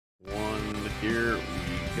Here we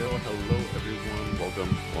go. Hello, everyone.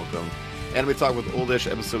 Welcome. Anime Talk with Oldish,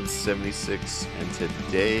 episode 76. And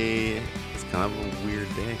today is kind of a weird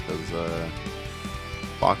day because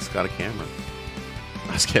Fox got a camera.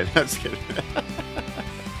 I'm just kidding.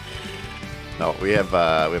 No, we have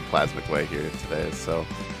Plasmic Way here today, so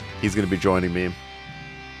he's going to be joining me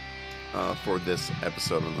for this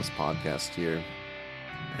episode on this podcast here,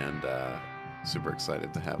 and super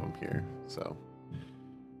excited to have him here. So,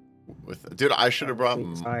 dude, I should have brought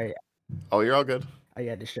him. Sorry, Oh, you're all good. I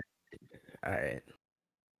got distracted. All right,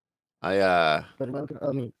 but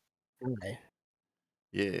welcome. Okay.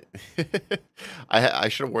 Yeah, I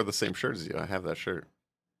should have wore the same shirt as you. I have that shirt.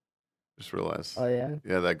 Just realized. Oh yeah.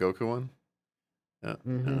 Yeah, that Goku one. Yeah.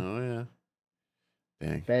 Mm-hmm. Oh yeah.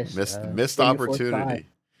 Dang. Best, Missed opportunity.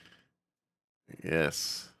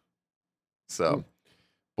 Yes. So,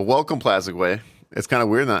 but welcome, Plastic Way. It's kind of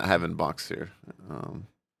weird not having Box here,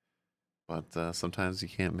 but sometimes you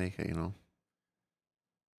can't make it, you know.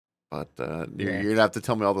 But you're gonna have to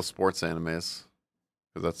tell me all the sports animes,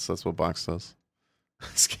 because that's what Box does.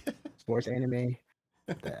 Sports anime.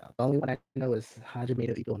 The only one I know is Hajime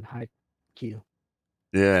no Ippo and Haikyuu.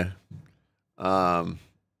 Yeah.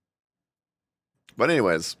 But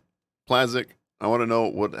anyways, Plastic, I want to know,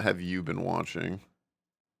 what have you been watching?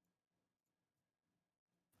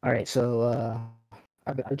 All right, so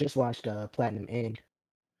I just watched Platinum End.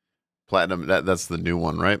 Platinum, that's the new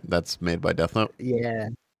one, right? That's made by Death Note. Yeah,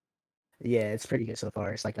 it's pretty good so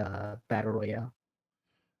far. It's like a battle royale.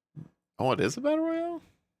 Oh, it is a battle royale?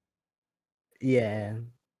 Yeah.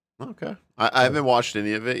 Okay. I haven't watched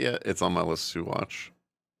any of it yet. It's on my list to watch.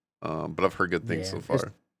 But I've heard good things so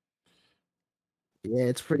far.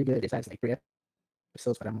 It's pretty good. It's actually like 3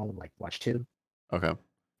 episodes, but I'm only like watch 2. Okay.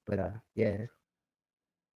 But yeah,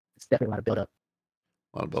 it's definitely a lot of build up.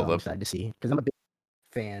 So I'm excited to see, because I'm a big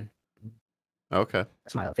fan. Okay.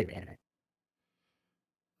 That's my favorite anime.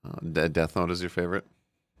 Death Note is your favorite?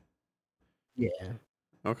 Yeah.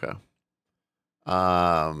 Okay.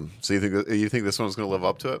 So you think this one's gonna live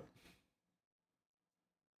up to it?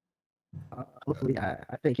 Hopefully,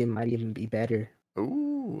 I think it might even be better.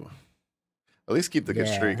 Ooh. At least keep the good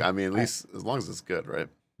streak. I mean, at least as long as it's good, right?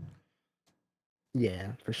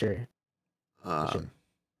 Yeah, for sure. But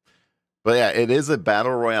yeah, it is a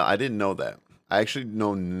battle royale. I didn't know that. I actually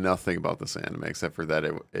know nothing about this anime except for that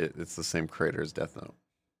it's the same creator as Death Note.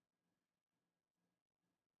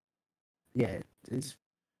 Yeah. Does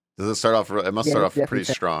it start off? It must start off pretty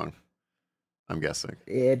strong, I'm guessing.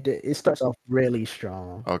 It starts off really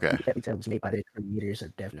strong. Okay. It was made by the creators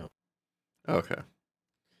of Death Note. Okay.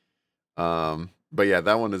 But yeah,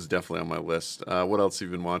 that one is definitely on my list. What else have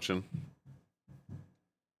you been watching?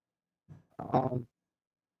 I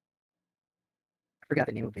forgot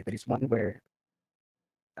the name of it, but it's one where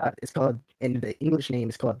it's called, in the English name,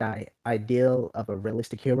 it's called The Ideal of a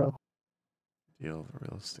Realistic Hero. Ideal of a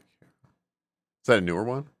Realistic Hero. Is that a newer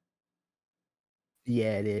one?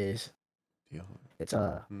 Yeah, it is. It's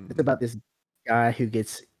about this guy who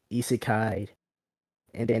gets isekai,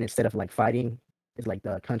 and then instead of like fighting, it's like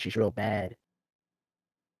the country's real bad,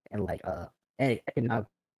 and like economically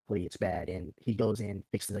it's bad, and he goes in,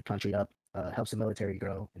 fixes the country up, helps the military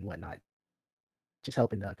grow and whatnot, just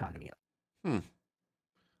helping the economy up.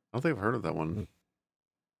 I don't think I've heard of that one.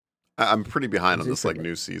 I'm pretty behind on this like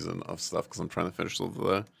new season of stuff because I'm trying to finish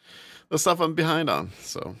the stuff I'm behind on.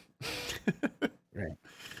 So, right.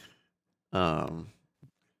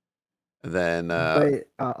 Then but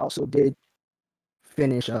I also did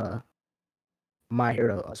finish My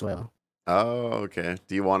Hero as well. Oh, okay.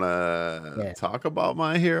 Do you want to talk about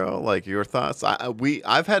My Hero? Like your thoughts?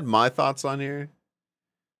 I've had my thoughts on here,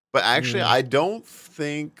 but actually, I don't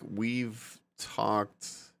think we've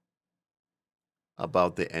talked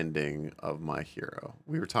about the ending of My Hero.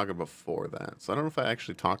 We were talking before that, so I don't know if I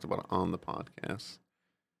actually talked about it on the podcast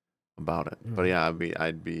about it. But yeah,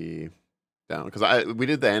 I'd be down because we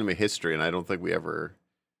did the anime history, and I don't think the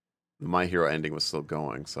My Hero ending was still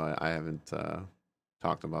going, so I haven't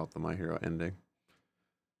talked about the My Hero ending.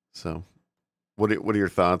 So, what are your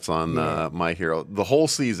thoughts on My Hero? The whole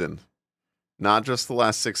season, not just the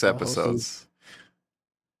last 6 episodes.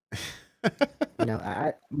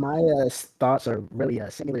 My thoughts are really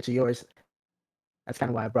similar to yours. That's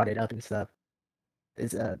kind of why I brought it up and stuff.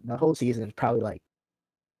 Is the whole season is probably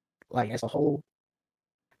like as a whole,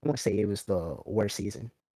 I want to say it was the worst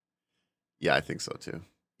season. Yeah, I think so too.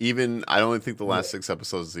 I don't think the last 6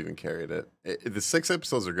 episodes even carried it. The 6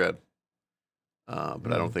 episodes are good,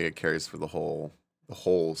 but I don't think it carries for the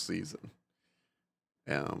whole season.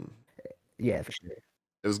 Yeah, for sure.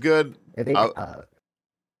 It was good.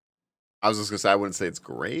 I was just gonna say I wouldn't say it's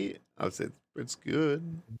great. I would say it's it's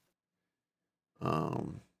good.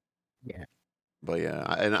 Um, Yeah. but yeah,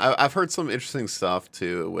 I've heard some interesting stuff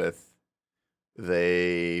too. With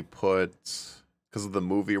they put because of the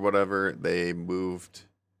movie or whatever, they moved.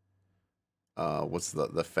 What's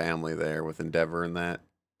the family there with Endeavor and that?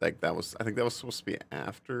 Like that was I think that was supposed to be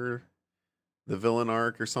after the villain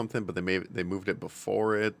arc or something, but they moved it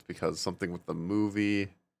before it because something with the movie.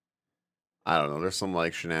 I don't know. There's some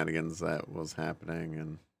like shenanigans that was happening,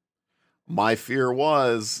 and my fear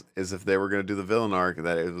is if they were gonna do the villain arc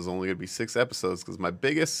that it was only gonna be 6 episodes because one of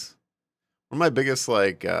my biggest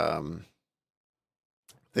like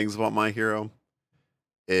things about My Hero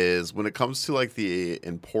is when it comes to like the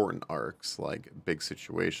important arcs, like big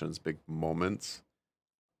situations, big moments.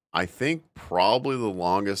 I think probably the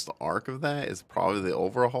longest arc of that is probably the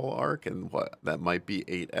overhaul arc, and what that might be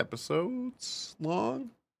 8 episodes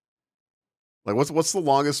long. Like, what's the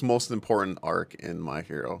longest, most important arc in My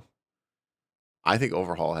Hero? I think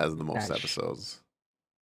Overhaul has the most Not sh- episodes.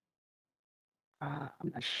 I'm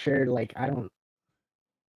not sure. Like, I don't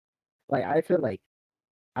like. I feel like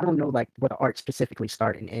I don't know like where the art specifically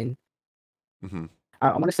start and end. Hmm.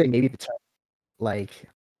 I want to say maybe like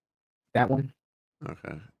that one.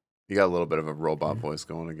 Okay, you got a little bit of a robot Mhm. voice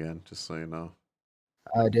going again, just so you know.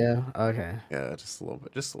 Oh, yeah. Okay. Yeah, just a little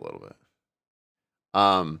bit, just a little bit.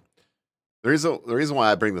 Um, the reason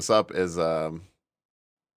why I bring this up is I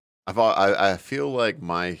feel like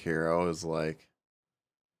My Hero is like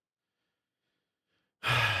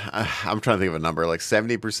I'm trying to think of a number, like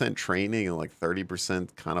 70% training and like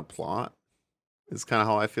 30% kind of plot is kind of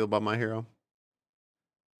how I feel about My Hero.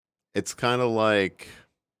 It's kind of like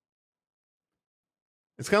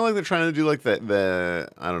they're trying to do like the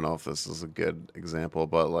I don't know if this is a good example,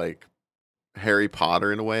 but like Harry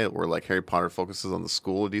Potter in a way, where like Harry Potter focuses on the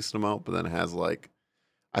school a decent amount, but then it has like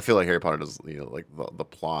I feel like Harry Potter does like the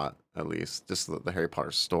plot at least, just the Harry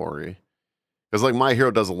Potter story. Because like My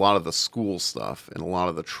Hero does a lot of the school stuff and a lot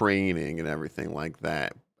of the training and everything like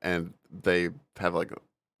that, and they have like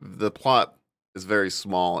the plot is very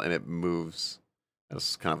small and it moves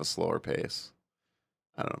at kind of a slower pace.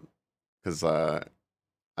 I don't because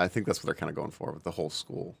I think that's what they're kind of going for with the whole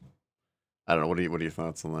school. I don't know. What are your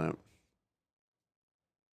thoughts on that?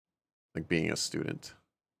 Like being a student.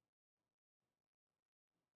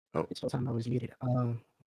 Oh, This whole time I was muted. Uh.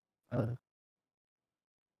 Wait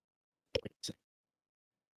a sec.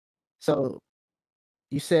 So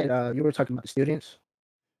you said you were talking about the students,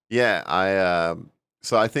 yeah.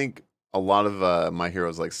 So I think a lot of My Hero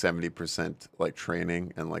is like 70% like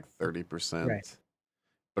training and like right? 30%.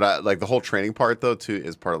 But I like the whole training part though too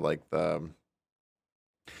is part of like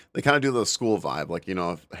they kind of do the school vibe. Like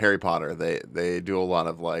Harry Potter, they do a lot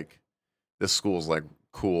of like this school's like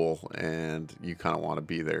cool and you kind of want to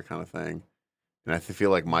be there kind of thing. And I feel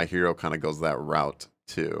like Mm, My Hero kind of goes that route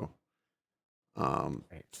too. right.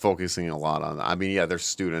 Focusing a lot on. I mean, yeah, they're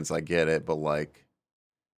students. I get it, but like,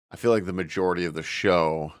 I feel like the majority of the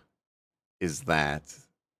show is that,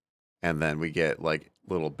 and then we get like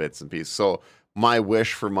little bits and pieces. So my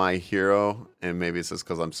wish for My Hero, and maybe it's just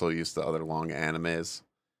because I'm so used to other long animes,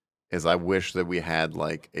 is I wish that we had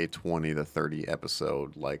like a 20 to 30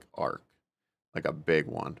 episode like arc, like a big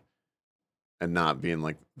one, and not being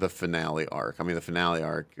like the finale arc. I mean, the finale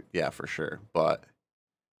arc, yeah, for sure, but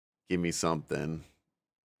give me something.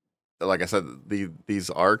 Like I said, these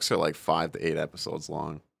arcs are like 5 to 8 episodes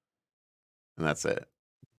long, and that's it.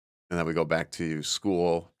 And then we go back to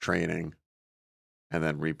school training, and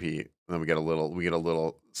then repeat. And then we get a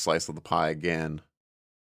little slice of the pie again,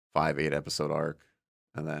 5 8 episode arc,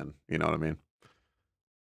 and then you know what I mean.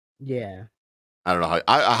 Yeah, I don't know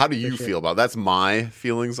how do for you sure. feel about that's my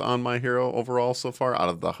feelings on My Hero overall so far out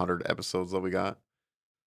of the 100 episodes that we got.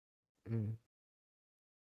 Mm.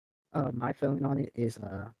 My feeling on it is,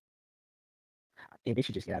 I think they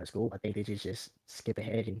should just get out of school. I think they should just skip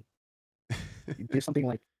ahead and do something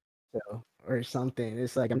like so or something.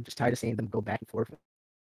 It's like I'm just tired of seeing them go back and forth with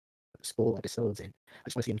the school episodes, and I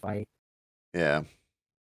just want to see them fight. Yeah.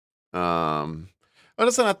 It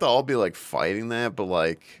doesn't have to all be like fighting that, but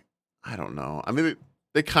like I don't know. I mean,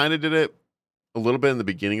 they kind of did it a little bit in the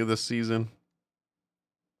beginning of this season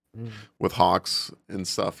Mm. with Hawks and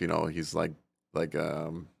stuff. He's like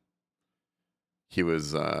he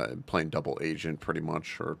was playing double agent pretty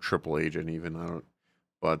much or triple agent even.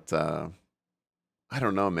 But I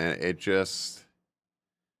don't know, man. It just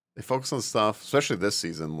they focus on stuff, especially this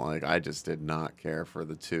season. Like I just did not care for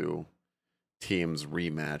the two teams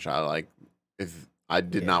rematch. I like if I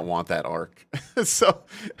did Yeah. not want that arc, so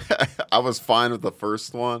I was fine with the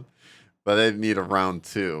first one, but I didn't need a round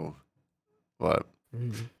two. But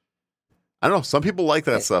Mm. I don't know. Some people like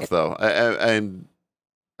that And, stuff though, and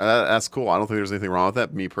that's cool. I don't think there's anything wrong with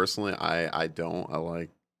that. Me personally, I don't. I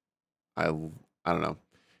I don't know.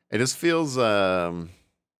 It just feels it's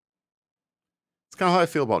kind of how I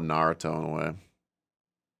feel about Naruto in a way,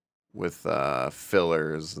 with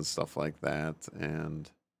fillers and stuff like that. And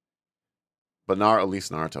but at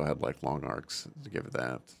least Naruto had like long arcs to give it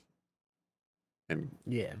that. And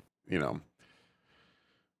yeah. you know,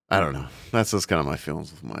 I don't know. That's just kind of my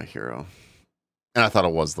feelings with My Hero. And I thought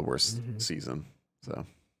it was the worst Hmm. season. So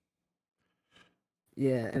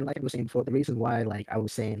Yeah, and like I was saying before, the reason why like I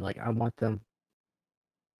was saying like I want them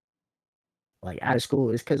like out of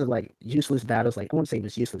school is because of like useless battles. Like I wouldn't say it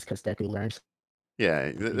was useless because Deku learns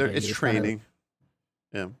yeah, immediately. it's It's kind of training.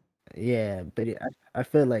 Yeah, yeah, but I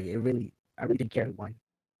feel like I really didn't care who won.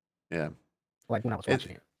 yeah. Like when I was It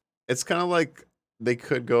watching it. it's kind of like they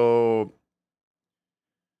could go.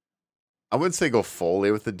 I wouldn't say go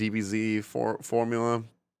fully with the DBZ formula,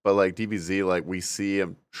 but like DBZ, like we see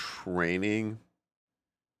him training,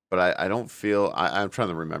 but I don't feel. I'm trying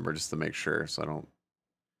to remember just to make sure, so I don't.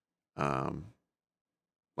 Um,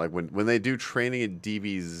 like when they do training in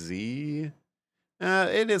DBZ,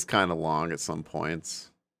 it is kind of long at some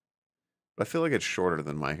points, but I feel like it's shorter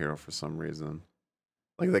than My Hero for some reason.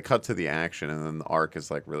 Like they cut to the action, and then the arc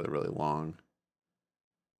is like really really long.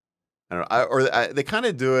 I don't know, they kind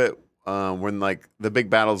of do it when like the big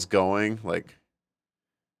battle's going, like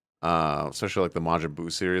especially like the Majin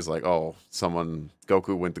Buu series, like oh, someone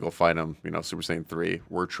Goku went to go fight him, Super Saiyan 3.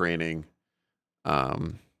 We're training,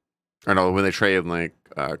 um, or no, when they train like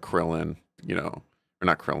Krillin, or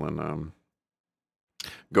not Krillin,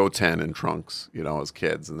 Goten and Trunks, as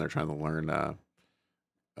kids, and they're trying to learn, uh,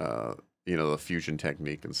 the fusion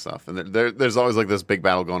technique and stuff. And there's always like this big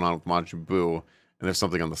battle going on with Majin Buu, and there's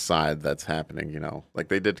something on the side that's happening. Like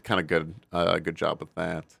they did kind of good job with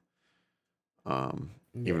that. Um,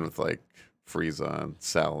 Even Yeah. with like Frieza and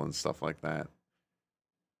Cell and stuff like that.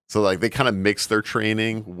 So like they kind of mix their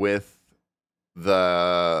training with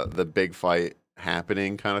the big fight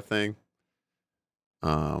happening kind of thing.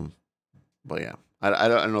 Um, but yeah, I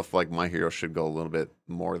don't know if like My Hero should go a little bit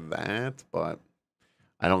more that, but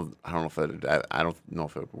I don't know if I don't know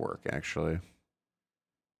if it would work actually.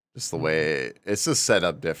 Just the Hmm. way it's just set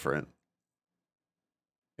up different,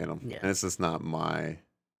 Yeah. and it's just not my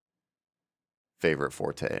favorite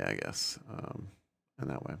forte, I guess, in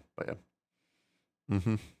that way. But yeah.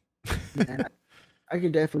 Yeah, and I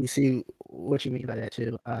can definitely see what you mean by that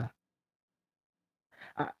too.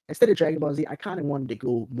 Instead of Dragon Ball Z, I kind of wanted to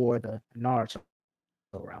go more the Naruto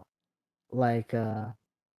route, like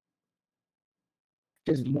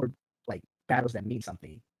just more like battles that mean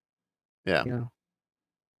something, Yeah, you know?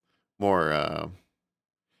 more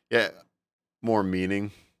yeah, more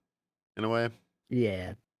meaning in a way.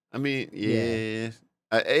 Yeah, I mean, yeah,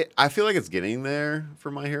 yeah, I feel like it's getting there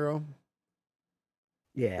for My Hero,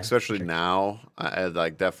 yeah, for especially sure. now. I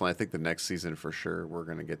like definitely. I think the next season for sure we're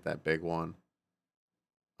gonna get that big one.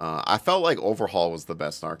 I felt like Overhaul was the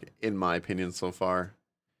best arc in my opinion so far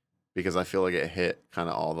because I feel like it hit kind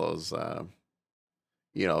of all those,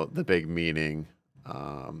 the big meaning,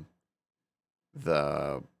 um,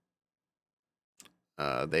 the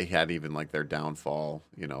they had even like their downfall,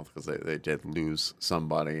 because they did lose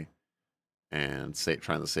somebody and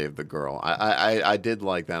trying to save the girl. I did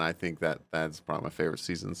like that. I think that's probably my favorite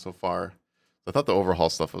season so far. I thought the Overhaul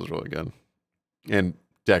stuff was really good, and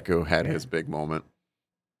Deku had Yeah, his big moment,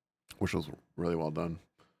 which was really well done.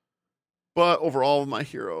 But overall, My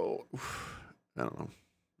Hero, I don't know.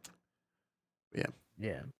 Yeah,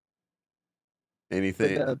 yeah. But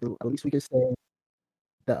anything. at least we could say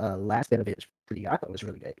the last bit of it is pretty. I thought it was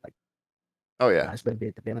really good. Like Oh the yeah, last bit of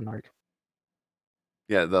it, the villain arc.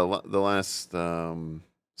 yeah. The last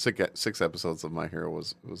six episodes of My Hero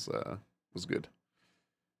was good.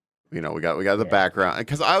 We got the Yeah, background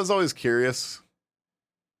because I was always curious.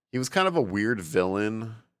 He was kind of a weird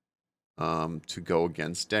villain, to go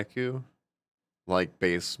against Deku, like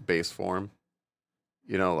base form.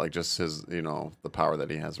 Like just his, the power that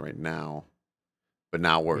he has right now. But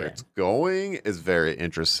now where yeah, it's going is very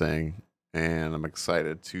interesting, and I'm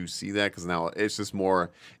excited to see that because now it's just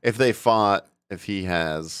more if they fought, if he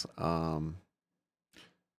has,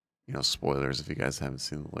 spoilers if you guys haven't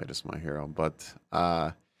seen the latest My Hero, but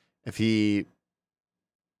if he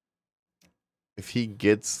if he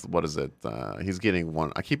gets what is it? He's getting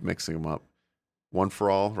one. I keep mixing them up. One for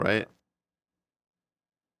all, right?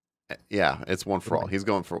 Yeah, it's one for all. like He's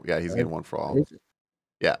going for yeah. He's uh, getting one for all. it's,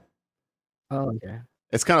 Yeah, oh yeah,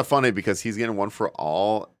 it's kind of funny because he's getting one for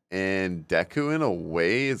all, and Deku in a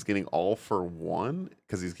way is getting all for one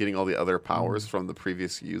because he's getting all the other powers mm, from the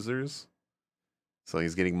previous users. So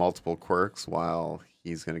he's getting multiple quirks while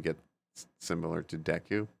he's going to get similar to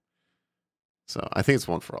Deku. So I think it's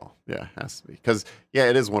one for all. Yeah, it has to be. Because, yeah,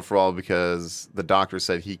 it is one for all because the doctor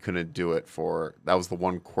said he couldn't do it for... That was the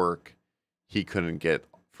one quirk he couldn't get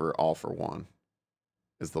for all for one.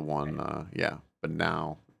 Is the one, yeah. But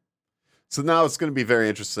now... So now it's going to be very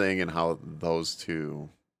interesting in how those two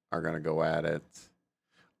are going to go at it.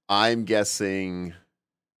 I'm guessing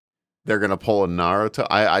they're going to pull a Naruto.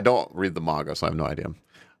 I don't read the manga, so I have no idea.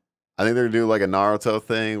 I think they're going to do like a Naruto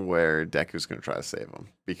thing where Deku's going to try to save him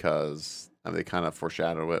because they kind of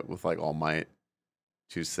foreshadow it with like All Might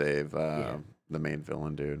to save the main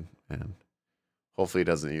villain dude. And hopefully he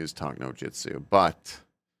doesn't use Talk no Jutsu, but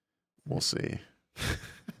we'll see.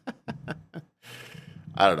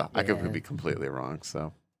 I don't know. I could be completely wrong.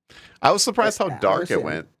 So I was surprised how dark it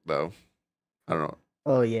went, though. I don't know.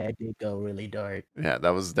 Oh yeah, it did go really dark. Yeah, that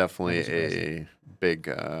was definitely a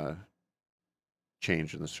big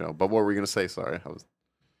change in the show. But what were we gonna say? Sorry, I was.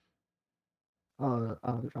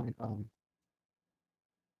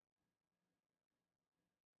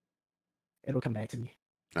 It'll come back to me.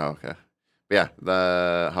 Oh, okay. But yeah,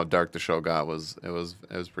 the how dark the show got was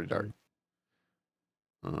pretty dark.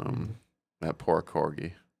 That poor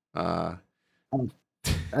corgi.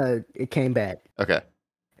 It came back. Okay.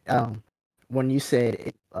 When you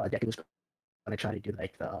said Deku was gonna try to do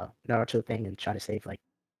like the Naruto thing and try to save like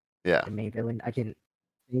the main villain, I can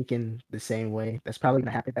think in the same way. That's probably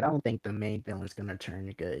gonna happen, but I don't think the main villain is gonna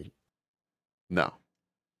turn good. No,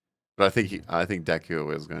 but I think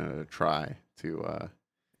Deku is gonna try to.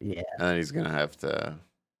 Yeah. And then he's gonna have to.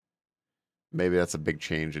 Maybe that's a big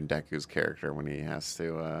change in Deku's character when he has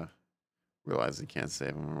to realize he can't save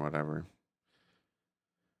him or whatever.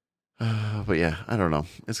 But yeah, I don't know.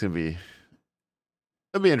 It'll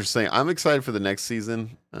be interesting. I'm excited for the next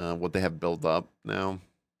season, what they have built up now.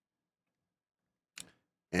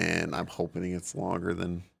 And I'm hoping it's longer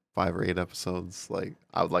than 5 or 8 episodes. Like,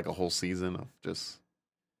 I would like a whole season of just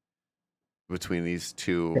between these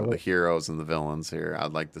two, the heroes and the villains here.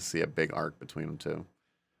 I'd like to see a big arc between them too.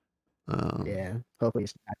 Yeah, hopefully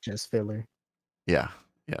it's not just filler. Yeah,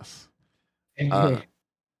 yes.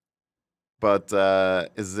 But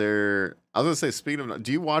is there... I was going to say, speaking of...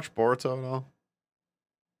 Do you watch Boruto at all?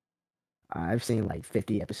 I've seen like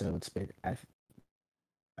 50 episodes, but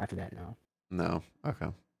after that, no. No? Okay.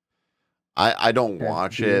 I don't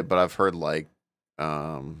watch it, but I've heard like...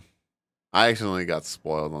 I accidentally got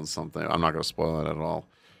spoiled on something. I'm not going to spoil it at all.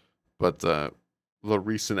 But the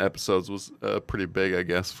recent episodes was pretty big, I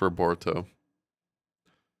guess, for Boruto.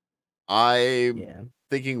 I'm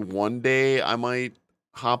thinking one day I might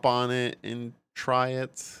hop on it and try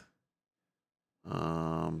it. But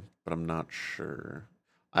I'm not sure.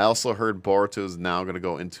 I also heard Boruto is now going to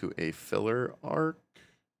go into a filler arc.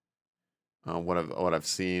 What I've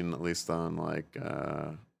seen, at least on like,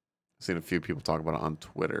 I've seen a few people talk about it on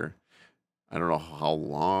Twitter. I don't know how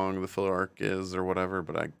long the filler arc is or whatever,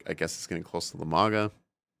 but I guess it's getting close to the manga.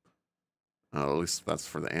 At least that's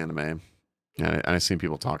for the anime. And I've seen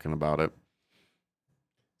people talking about it.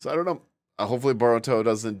 So I don't know. Hopefully Boruto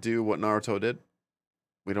doesn't do what Naruto did.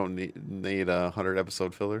 We don't need 100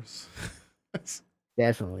 episode fillers.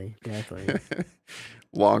 Definitely.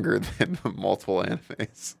 Longer than multiple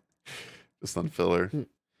animes. Just on filler.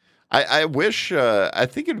 I wish, I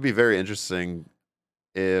think it would be very interesting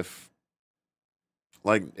if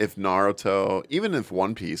Naruto, even if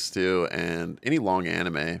One Piece too, and any long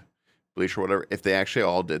anime, Bleach or whatever, if they actually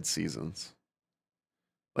all did seasons.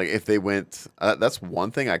 Like if they went, that's one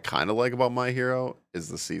thing I kind of like about My Hero is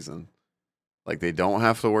the season. Like they don't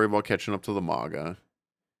have to worry about catching up to the manga.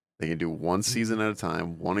 They can do one season at a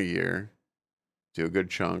time, one a year, do a good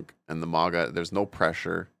chunk, and the manga, there's no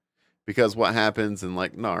pressure. Because what happens in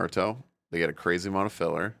like Naruto, they get a crazy amount of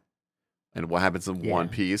filler. And what happens in One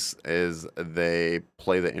Piece is they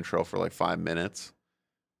play the intro for like 5 minutes.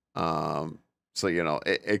 So, you know,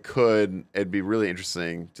 it'd be really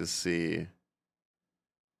interesting to see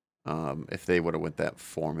if they would have went that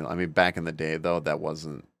formula. I mean, back in the day, though, that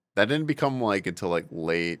didn't become like until like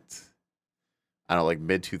late, I don't know, like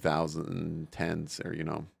mid 2010s or, you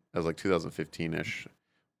know, it was like 2015-ish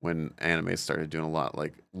when anime started doing a lot.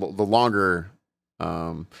 Like the longer,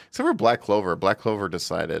 except for Black Clover. Black Clover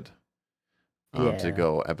decided to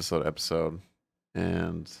go episode to episode.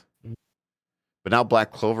 But now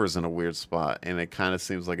Black Clover is in a weird spot, and it kind of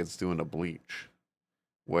seems like it's doing a Bleach,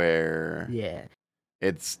 where it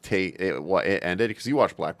ended because you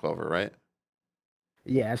watched Black Clover, right?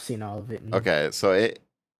 Yeah, I've seen all of it. Okay, so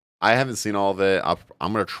I haven't seen all of it.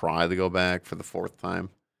 I'm gonna try to go back for the 4th time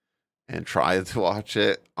and try to watch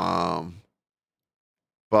it.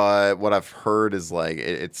 But what I've heard is like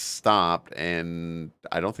it stopped, and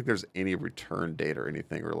I don't think there's any return date or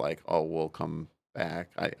anything, or like, oh, we'll come back.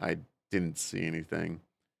 I didn't see anything.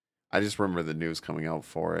 I just remember the news coming out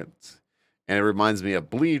for it, and it reminds me of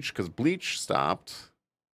Bleach because Bleach stopped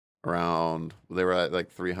around. They were at like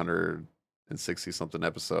 360 something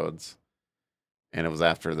episodes, and it was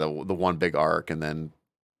after the one big arc, and then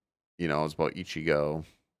it was about Ichigo.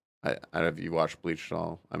 I don't know if you watched Bleach at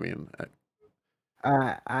all. I mean,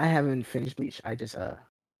 I haven't finished Bleach. I just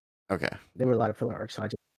okay, there were a lot of filler arcs, so I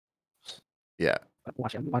just yeah, I'm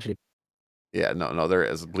watching it. yeah, no, there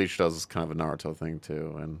is. Bleach does kind of a Naruto thing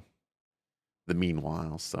too, and the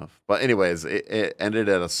meanwhile stuff. But anyways, it ended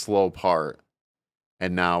at a slow part,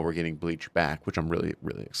 and now we're getting Bleach back, which I'm really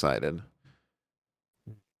really excited.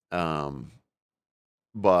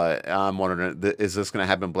 But I'm wondering, is this going to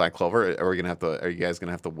happen in Black Clover? Are you guys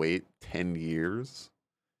gonna have to wait 10 years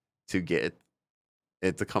to get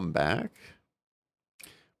it to come back?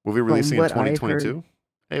 Movie releasing in 2022.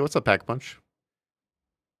 Hey, what's up, Pack Punch?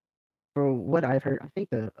 From what I've heard, I think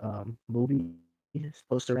the movie is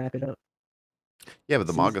supposed to wrap it up. Yeah, but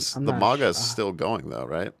the manga is still going though,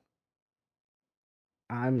 right?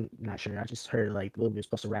 I'm not sure. I just heard like the movie was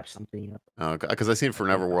supposed to wrap something up. Because I seen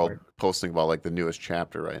Forever World posting about like the newest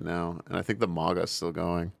chapter right now, and I think the manga is still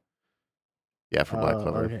going. Yeah, for Black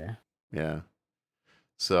Clover. Okay. Yeah.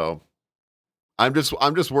 So, I'm just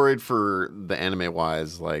worried for the anime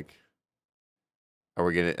wise. Like,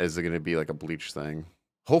 is it gonna be like a Bleach thing?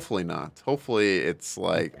 Hopefully not. Hopefully it's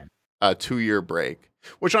like a 2-year break,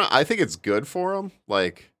 which I think it's good for them.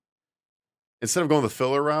 Like, instead of going the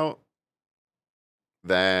filler route,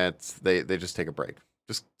 that they just take a break.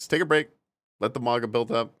 Just take a break, let the manga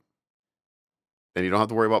build up. Then you don't have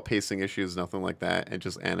to worry about pacing issues, nothing like that, and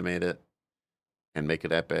just animate it and make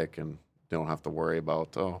it epic, and don't have to worry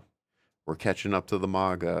about, oh, we're catching up to the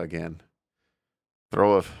manga again.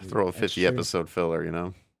 Throw a 50 episode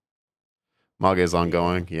filler, Manga is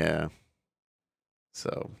ongoing, yeah.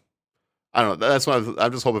 So I don't know. That's why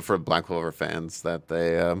I'm just hoping for Black Clover fans that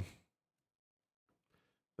they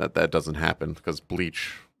that doesn't happen, because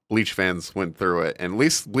Bleach fans went through it, and at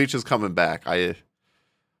least Bleach is coming back. I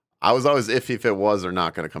was always iffy if it was or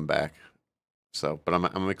not going to come back. So, but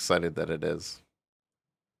I'm excited that it is.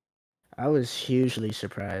 I was hugely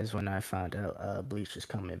surprised when I found out Bleach was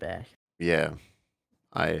coming back. Yeah,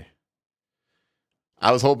 I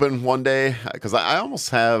was hoping one day, because I almost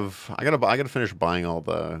have. I gotta finish buying all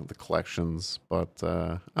the collections, but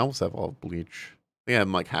I almost have all of Bleach. I think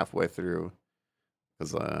I'm like halfway through,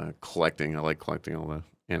 because I like collecting all the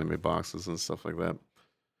anime boxes and stuff like that.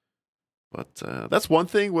 But that's one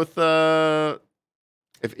thing with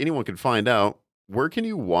if anyone can find out, where can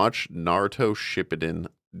you watch Naruto Shippuden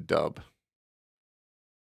dub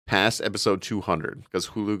past episode 200? Because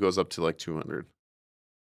Hulu goes up to like 200.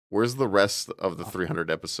 Where's the rest of the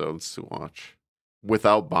 300 episodes to watch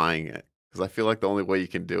without buying it? Because I feel like the only way you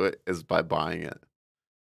can do it is by buying it.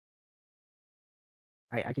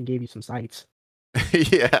 I can give you some sites.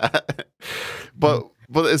 Yeah, but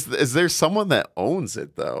is there someone that owns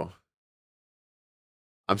it though?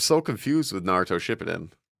 I'm so confused with Naruto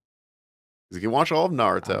Shippuden. Because you can watch all of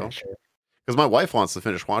Naruto. Because my wife wants to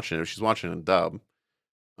finish watching it. She's watching it in dub.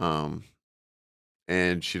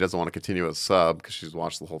 And she doesn't want to continue as sub because she's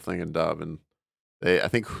watched the whole thing in dub. And I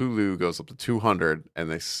think Hulu goes up to 200 and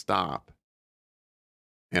they stop.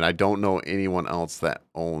 And I don't know anyone else that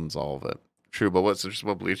owns all of it. True, but what's interesting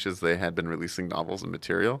about Bleach is they had been releasing novels and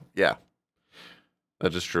material. Yeah,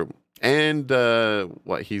 that is true. And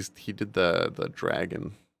he did the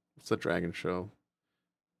dragon. What's the dragon show?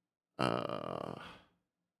 I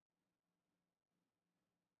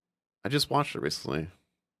just watched it recently.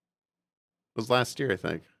 It was last year, I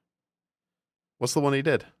think. What's the one he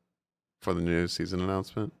did for the new season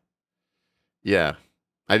announcement? Yeah,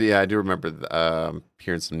 I do remember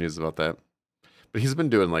hearing some news about that. But he's been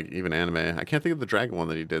doing like even anime. I can't think of the dragon one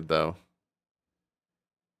that he did though.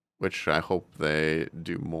 Which I hope they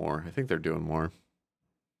do more. I think they're doing more.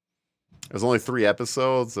 It was only 3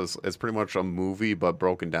 episodes. It's pretty much a movie, but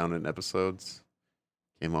broken down in episodes.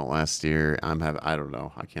 Came out last year. I don't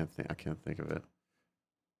know. I can't think of it.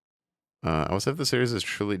 I was if the series is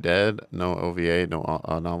truly dead. No OVA, no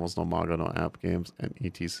novels, no manga, no app games, and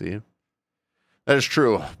etc. That is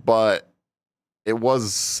true, but it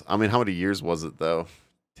was. I mean, how many years was it though?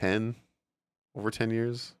 10, over 10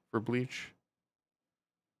 years for Bleach.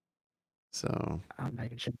 So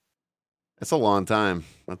it's a long time.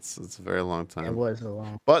 It's a very long time. It was a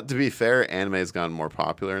long. But to be fair, anime has gotten more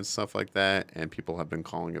popular and stuff like that, and people have been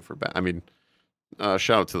calling it for bad. I mean,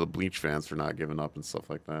 shout out to the Bleach fans for not giving up and stuff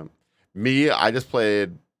like that. Me, I just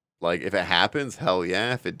played like if it happens, hell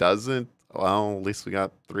yeah. If it doesn't, well, at least we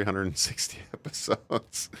got 360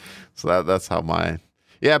 episodes. So that's how my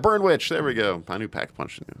Burn Witch. There we go. I knew Pack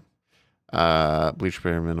Punch knew. Bleach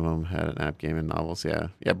Bare Minimum had an app game and novels. Yeah,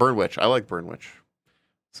 Burn Witch. I like Burn Witch.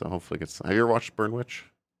 So hopefully it gets. Have you ever watched Burn Witch?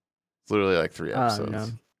 It's literally like 3 episodes. No.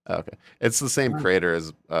 Oh, okay, it's the same creator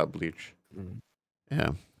as Bleach.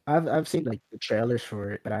 Yeah, I've seen like the trailers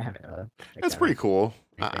for it, but I haven't. That's pretty cool.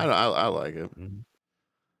 I like it.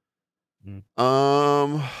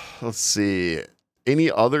 Let's see. Any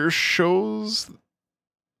other shows?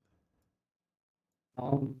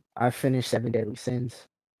 I finished Seven Deadly Sins.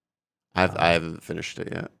 I haven't finished it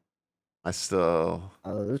yet. I still.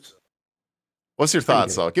 What's your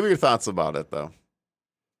thoughts, though? Give me your thoughts about it, though.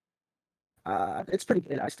 It's pretty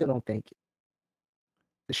good. I still don't think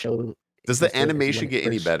the show. Does the animation get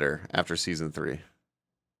any better after season 3?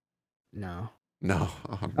 No. No.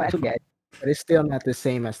 But it's still not the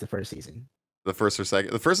same as the first season. The first or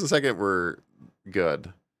second? The first and second were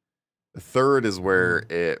good. The third is where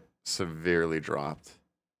it severely dropped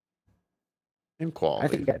in quality. I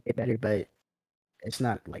think it got a bit better, but it's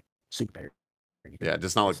not like super better. Yeah,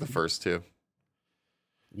 just not like the first two.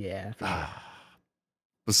 Yeah. Sure.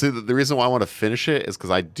 But see, the reason why I want to finish it is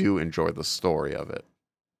because I do enjoy the story of it.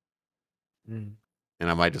 And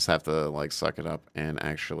I might just have to like suck it up and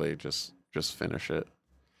actually just finish it.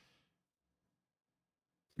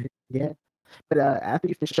 Yeah. But after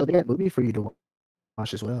you finish the show, they got a movie for you to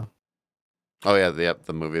watch as well. Oh yeah,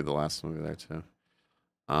 the movie, the last movie there too.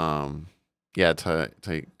 Yeah,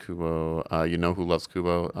 Kubo. You know who loves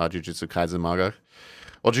Kubo? Jujutsu Kaisen manga.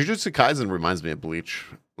 Well, Jujutsu Kaisen reminds me of Bleach,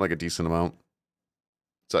 like a decent amount.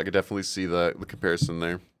 So I could definitely see the comparison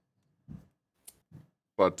there.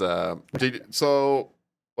 But so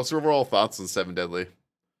what's your overall thoughts on Seven Deadly?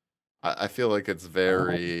 I feel like it's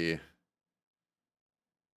very,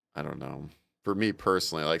 I don't know. For me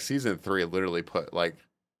personally, like season 3 literally put like,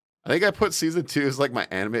 I think I put season 2 as like my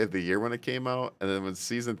anime of the year when it came out. And then when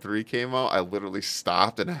season 3 came out, I literally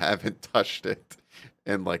stopped and I haven't touched it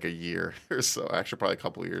in like a year or so. Actually, probably a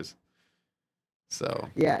couple of years. So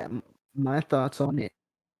yeah, my thoughts on it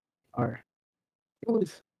are it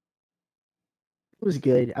was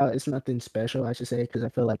good. It's nothing special, I should say, because I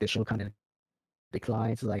feel like the show kind of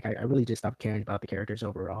declines. Like I really just stopped caring about the characters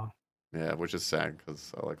overall. Yeah, which is sad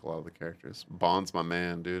because I like a lot of the characters. Bond's my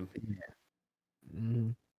man, dude.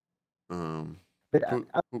 Yeah. But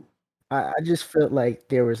I just felt like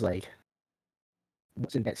there was like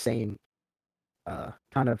wasn't that same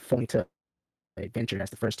kind of fun to adventure as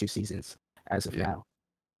the first 2 seasons as of now.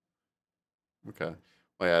 Okay.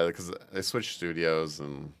 Well, yeah, because they switched studios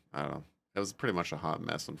and I don't know. It was pretty much a hot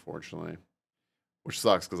mess, unfortunately, which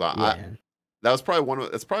sucks because that was probably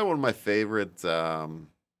it's probably one of my favorite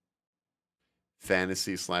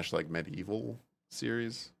fantasy / like medieval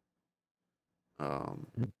series.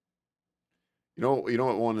 You know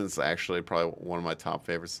what one is actually probably one of my top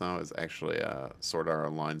favorites now is actually Sword Art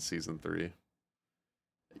Online season 3.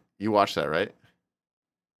 You watched that, right?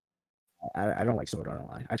 I don't like Sword Art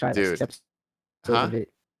Online. I tried 6 episodes of it.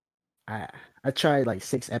 I tried like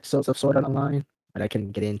 6 episodes of Sword Art Online, but I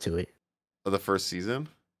couldn't get into it. Of the first season?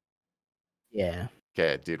 Yeah.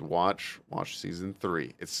 Okay, dude, watch season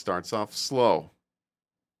 3. It starts off slow,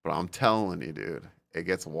 but I'm telling you, dude, it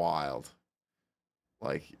gets wild.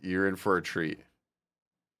 Like you're in for a treat.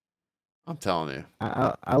 I'm telling you.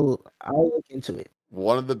 I'll look into it.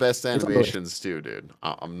 One of the best animations too, dude.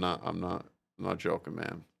 I'm not joking,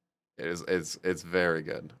 man. It's very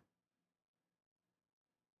good.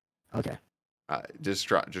 Okay. Just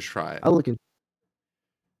try it. I'll look into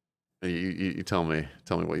it. You tell me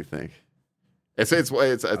what you think. It's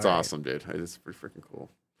awesome, dude. It's pretty freaking cool.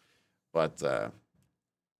 But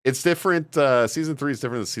it's different. Season 3 is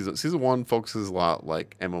different than season 1 focuses a lot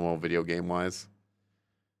like MMO video game wise.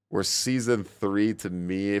 Where season 3 to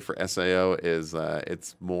me for SAO is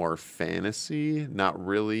it's more fantasy, not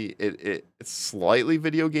really. It's slightly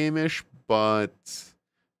video game-ish, but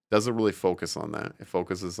doesn't really focus on that. It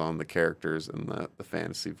focuses on the characters and the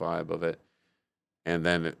fantasy vibe of it. And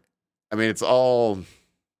then it's pretty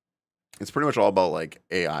much all about like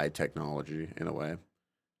AI technology in a way.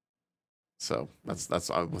 So that's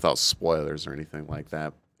without spoilers or anything like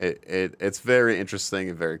that. It's very interesting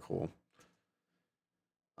and very cool.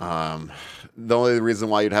 The only reason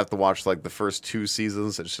why you'd have to watch like the first 2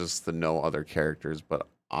 seasons, it's just to know other characters, but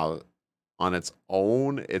on its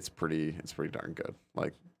own, it's pretty darn good.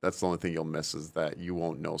 Like that's the only thing you'll miss is that you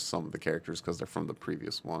won't know some of the characters because they're from the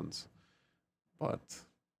previous ones. But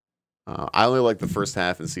I only like the first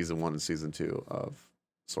half in season 1 and season 2 of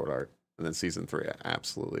Sword Art, and then season 3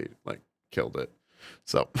 absolutely like killed it.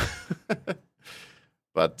 So,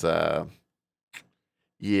 but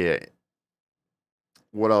yeah.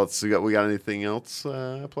 What else? We got anything else,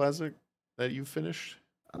 Plasmic, that you finished?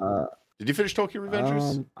 Uh, Did you finish Tokyo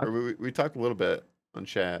Revengers? I, Or we talked a little bit on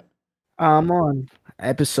chat. I'm on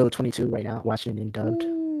episode 22 right now, watching it in dubbed.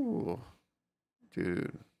 Ooh,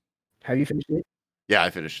 dude. Have you finished it? Yeah, I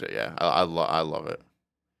finished it. Yeah, I love it.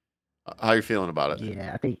 How are you feeling about it?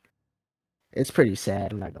 Yeah, I think it's pretty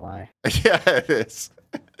sad. I'm not gonna lie. Yeah, it is.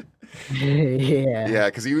 Yeah, Yeah,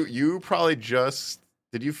 because you probably just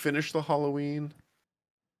did you finish the Halloween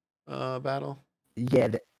battle? yeah,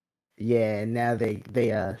 yeah. And now they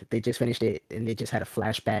just finished it, and they just had a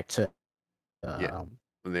flashback to Yeah, um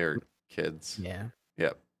when they were kids. yeah.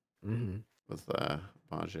 Yep, Hmm. with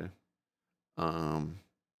Baja. Um,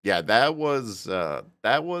 yeah, that was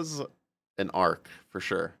an arc for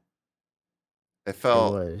sure. It It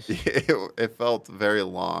felt was. it felt very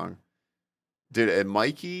long, dude. And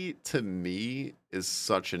Mikey to me is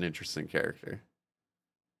such an interesting character.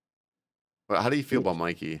 But how do you feel He, about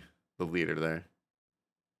Mikey, the leader there?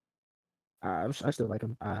 I still like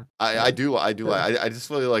him. I do Uh, like. I just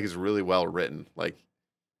feel like he's really well written. Like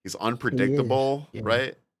he's he is. unpredictable, Yeah.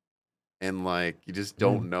 right? And like you just Mm.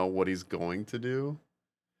 don't know what he's going to do,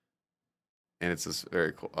 and it's just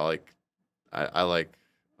very cool. I like.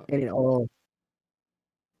 And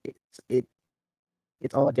it's it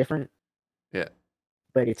it's all different, Yeah,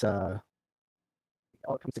 but it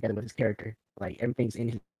all comes together with his character. Like everything's in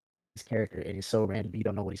his character, and it's so random. You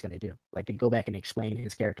don't know what he's gonna do. Like they go back and explain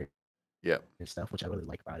his character yeah, and stuff, which I really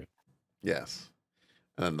like about it. yes.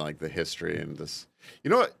 And then like the history and this. You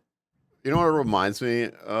know what? You know what it reminds me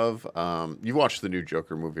of? You watched the new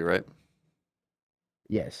Joker movie, right?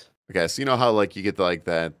 Yes. Okay, so you know how like you get like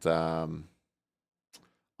that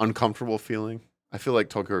uncomfortable feeling. I feel like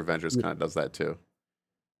Tokyo Revengers Yeah, kind of does that too.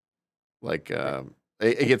 Like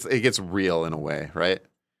it gets real in a way, right?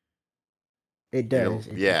 it You know, does.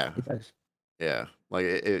 yeah, It does. yeah. Like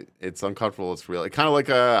it's uncomfortable. It's real. Kind of like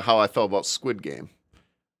how I felt about Squid Game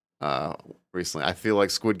uh, recently. I feel like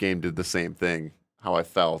Squid Game did the same thing. How I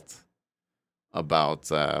felt about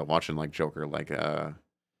watching like Joker, like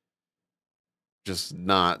just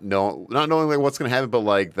not knowing like what's gonna happen, but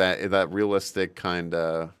like that realistic kind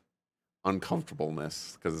of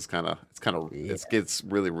uncomfortableness because Yeah, it gets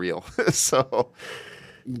really real. So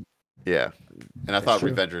y- yeah, and I that's thought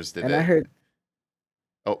true. Revengers did And I it. heard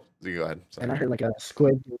Oh, you go ahead. and Sorry. I heard like a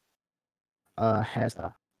Squid has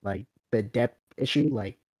a like the depth issue.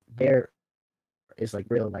 Like there is like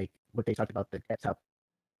real like what they talked about the depths, how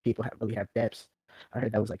people really have depths. I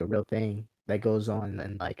heard that was like a real thing that goes on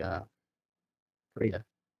in like Korea.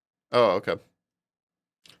 Oh, okay.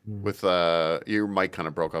 Mm. With your mic kind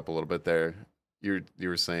of broke up a little bit there. You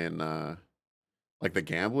were saying like the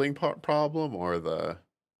gambling problem or the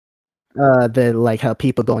The like how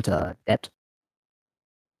people go into depth.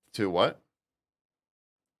 to what?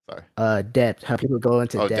 Sorry. Depth. How people go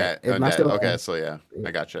into Oh, depth. debt. Oh, Am I debt. still? Okay, so yeah, Yeah.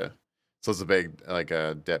 I gotcha. So it's a big like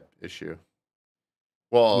a debt issue.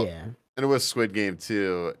 Well, Yeah. and with Squid Game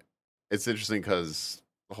too, it's interesting because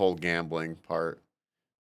the whole gambling part.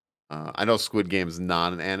 I know Squid Game is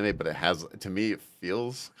not an anime, but it has to me it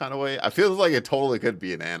feels kind of way. I feel like it totally could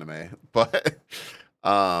be an anime, but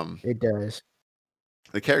um, It does.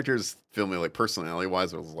 the characters feel me like personality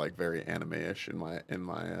wise, it was like very anime-ish in my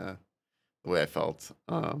the way I felt.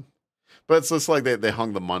 But it's just like they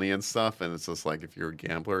hung the money and stuff, and it's just like if you're a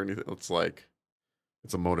gambler or anything, it's like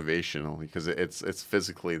it's a motivational because it's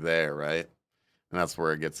physically there, right? And that's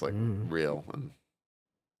where it gets like Mm. real and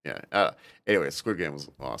yeah. Anyway, Squid Game was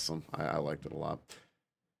awesome. I liked it a lot.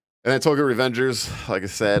 And then Tokyo Revengers, like I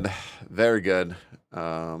said, very good.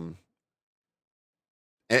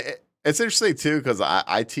 It's interesting too because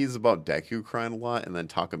I tease about Deku crying a lot, and then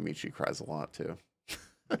Takamichi cries a lot too.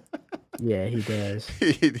 Yeah, he does.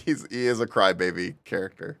 He is a crybaby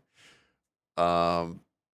character. Um,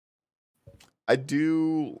 I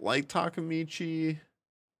do like Takamichi,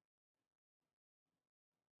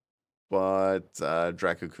 but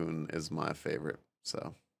Draco-kun is my favorite.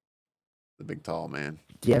 So the big tall man.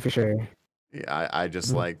 Yeah, for sure. Yeah, I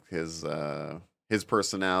just Mhm. like his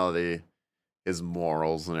personality, his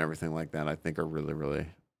morals, and everything like that. I think are really, really,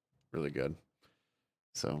 really good.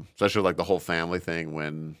 So especially like the whole family thing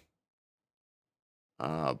when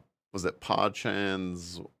uh was it Pa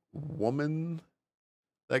Chan's woman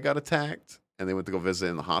that got attacked and they went to go visit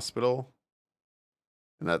in the hospital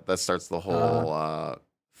and that starts the Uh, whole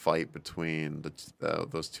fight between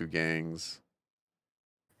those two gangs.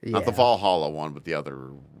 Not the yeah. Valhalla one, but the other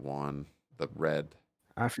one, the red.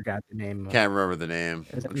 I forgot the name. Can't remember the name.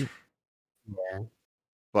 Is it Yeah.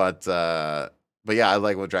 But yeah, I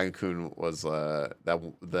like what Dragon Kun was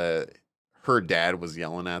the her dad was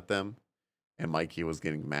yelling at them and Mikey was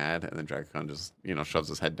getting mad and then Dragon Kun just, shoves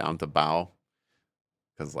his head down to bow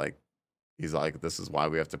cuz like he's like this is why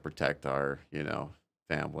we have to protect our,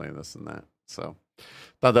 family and this and that. So,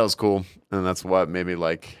 thought that was cool and that's what made me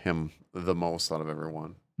like him the most out of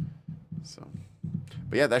everyone. So,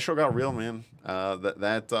 but yeah, that show got real, man. That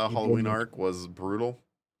It did Halloween make arc was brutal.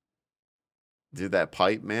 Dude, that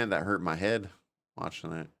pipe, man, that hurt my head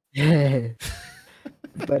watching it. it.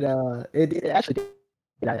 But it actually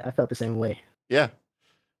did. I felt the same way. Yeah,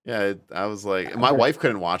 yeah. I was like, I my felt wife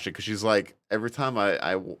couldn't watch it because she's like, every time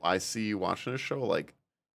I see you watching a show, like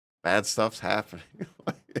bad stuff's happening.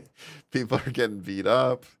 Like, people are getting beat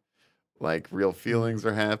up, like real feelings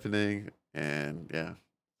are happening, and yeah,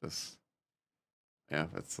 this, yeah,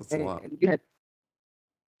 that's a lot. and you had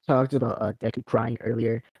talked about Deku crying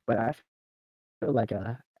earlier, but I feel like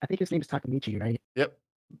I think his name is Takamichi, right? Yep.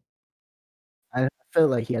 I feel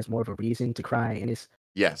like he has more of a reason to cry, and it's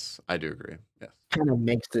Yes, I do agree. Yes. kind of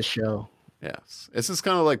makes the show. Yes. It's just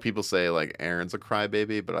kind of like people say like Aaron's a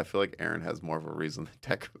crybaby, but I feel like Aaron has more of a reason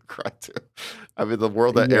than Deku to cry too. I mean, the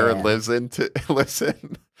world that Aaron Yeah, lives in,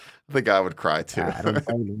 I think I would cry too. I don't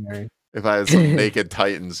blame you, Aaron. If I had some naked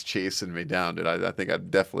titans chasing me down, dude, I think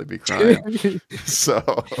I'd definitely be crying. So,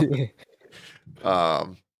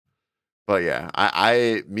 um, but yeah,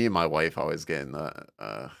 me and my wife always get in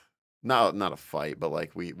the not a fight, but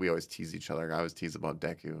like we always tease each other. I always tease about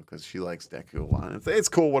Deku because she likes Deku a lot. It's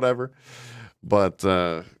cool, whatever. But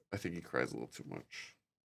I think he cries a little too much.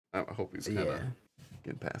 I hope he's kind of Yeah.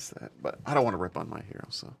 getting past that. But I don't want to rip on My Hero,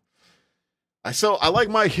 so I like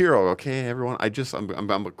My Hero. Okay, everyone.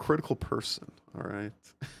 I'm a critical person. All right,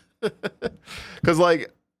 because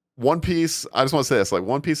like One Piece. I just want to say this. Like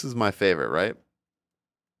One Piece is my favorite, right?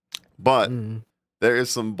 But Mm. there is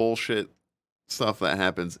some bullshit stuff that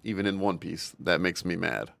happens even in One Piece that makes me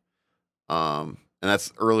mad. And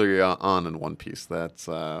that's earlier on in One Piece. That's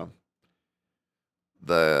the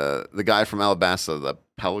guy from Alabasta, the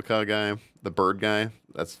Pelika guy, the bird guy.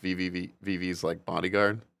 That's VV's like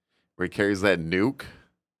bodyguard, where he carries that nuke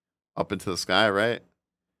up into the sky, right?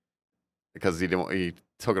 Because he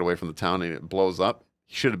took it away from the town and it blows up.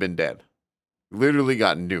 He should have been dead. Literally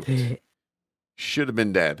got nuked. Should have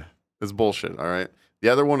been dead. It's bullshit. All right. The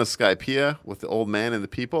other one is Skypiea with the old man and the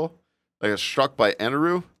people that got struck by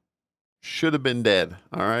Eneru. Should have been dead.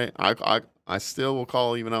 All right. I still will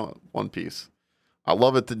call even out One Piece. I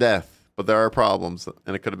love it to death, but there are problems,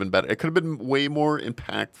 and it could have been better. It could have been way more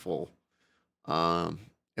impactful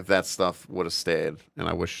if that stuff would have stayed, and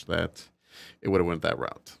I wish that it would have went that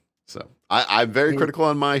route. So I'm very critical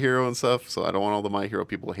on My Hero and stuff, so I don't want all the My Hero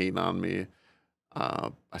people hating on me.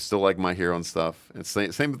 I still like My Hero and stuff. It's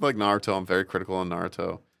same with like Naruto. I'm very critical on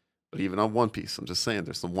Naruto, but even on One Piece, I'm just saying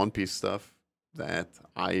there's some One Piece stuff that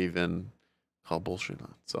I even call bullshit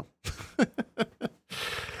on. So, but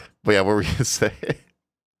yeah, what were you gonna say?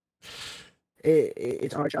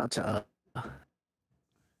 It's our job to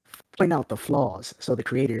point out the flaws so the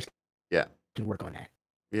creators Yeah, can work on that.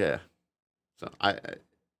 yeah. So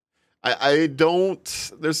I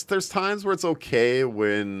don't. There's times where it's okay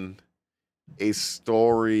when a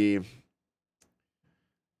story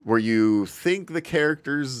where you think the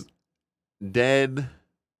character's dead,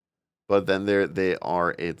 but then they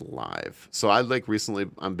are alive. So I like recently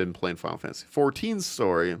I've been playing Final Fantasy 14's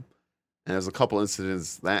story, and there's a couple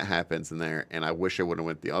incidents that happens in there, and I wish it would have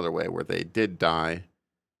went the other way where they did die,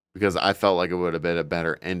 because I felt like it would have been a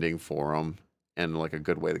better ending for them and like a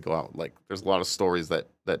good way to go out. Like there's a lot of stories that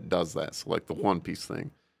does that. So like the One Piece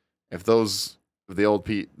thing, if the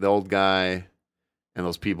old guy and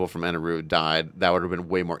those people from Eneru died, that would have been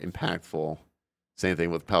way more impactful. Same thing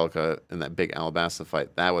with Pelika and that big Alabasta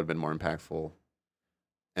fight. That would have been more impactful.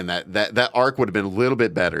 And that arc would have been a little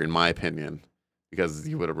bit better, in my opinion, because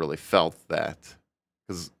you would have really felt that.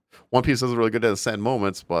 Because One Piece is really good at the sad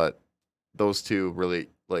moments, but those two really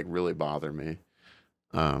bother me.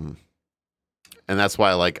 And that's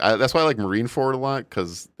why I like Marineford a lot,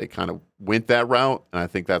 because they kind of went that route, and I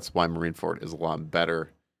think that's why Marineford is a lot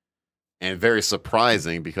better and very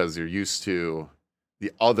surprising, because you're used to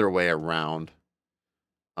the other way around.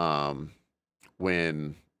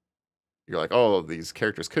 When you're like, oh, these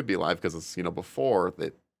characters could be alive because it's before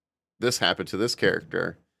that this happened to this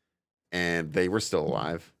character, and they were still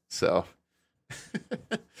alive. So,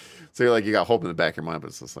 so you're like, you got hope in the back of your mind, but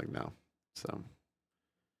it's just like no. So,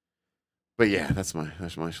 but yeah, that's my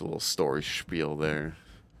little story spiel there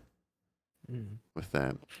with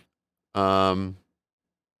that.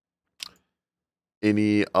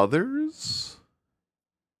 Any others?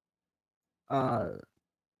 Uh,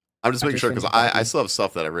 I'm just I making just sure because finished I Baki. still have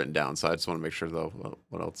stuff that I've written down, so I just want to make sure though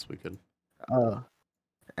what else we could. Uh,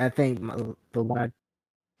 I think the one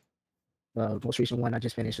the most recent one I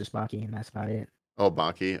just finished was Baki, and that's about it. Oh,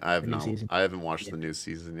 Baki, The new season. I haven't watched Yeah, the new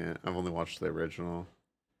season yet. I've only watched the original,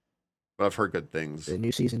 but I've heard good things. the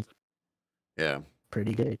new season's Yeah.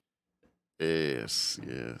 pretty good. Yes.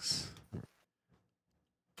 Yes.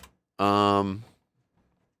 Um.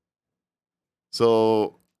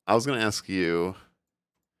 So I was gonna ask you,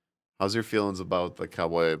 how's your feelings about the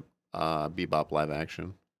Cowboy Bebop live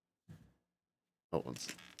action? Oh,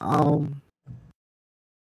 Um,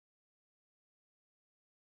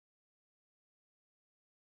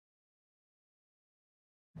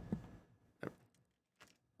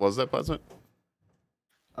 was that Pleasant?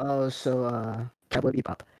 Cowboy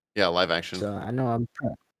Bebop. Yeah, live action. So I know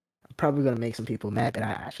probably gonna make some people mad, but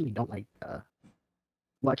I actually don't like.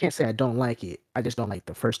 Well, I can't say I don't like it. I just don't like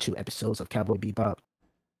the first two episodes of Cowboy Bebop.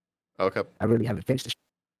 Okay. I really haven't finished it,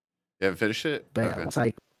 You haven't finished it? but Okay. once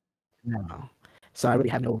I no, so I really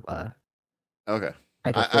have no Okay.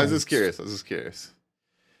 type of I was just feelings. curious. I was just curious.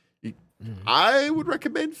 Mm. I would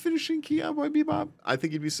recommend finishing Cowboy Bebop. I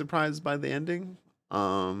think you'd be surprised by the ending.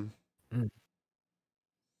 Um, Mm.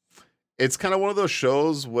 it's kind of one of those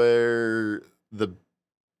shows where the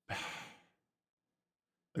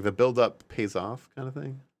like the build up pays off kind of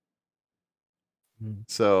thing. Mm.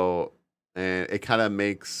 So, and it kind of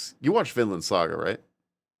makes you watch Vinland Saga, right?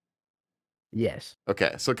 Yes.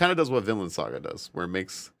 Okay, so it kind of does what Vinland Saga does, where it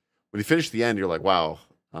makes when you finish the end, you're like, wow,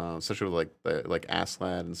 especially with like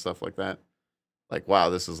Aslad and stuff like that. Like, wow,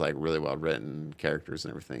 this is like really well written characters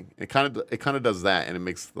and everything. It kind of does that, and it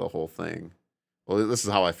makes the whole thing. Well, this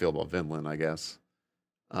is how I feel about Vinland, I guess.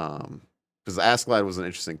 Because Askeladd was an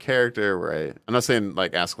interesting character, right? I'm not saying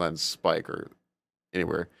like Askeladd's Spike or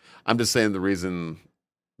anywhere. I'm just saying the reason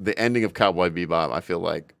the ending of Cowboy Bebop, I feel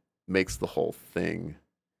like, makes the whole thing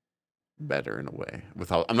better in a way.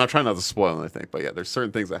 Without, I'm not trying not to spoil anything, but yeah, there's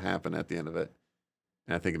certain things that happen at the end of it,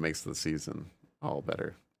 and I think it makes the season all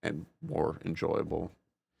better and more enjoyable.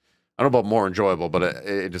 I don't know about more enjoyable, but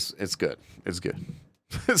it's good. It's good.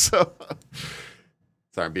 So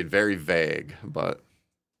sorry, I'm being very vague, but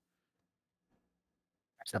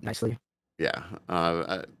Wraps up nicely. yeah.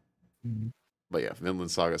 Mhm. But yeah,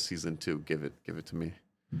 Vinland Saga season 2, give it to me.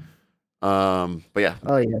 But yeah.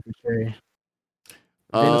 Oh yeah, for sure.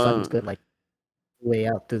 Vinland Saga's good, like way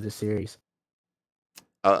out through the series.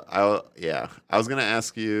 I was gonna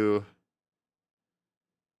ask you,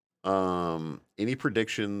 any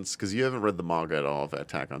predictions? Because you haven't read the manga at all of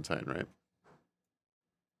Attack on Titan, right?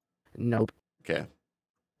 Nope. Okay.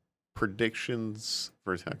 Predictions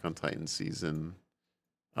for Attack on Titan season,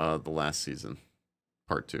 the last season,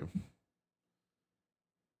 part 2.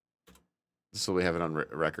 So we have it on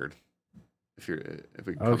record. If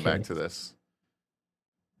we come back Okay. to this,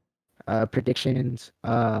 Predictions.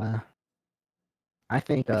 I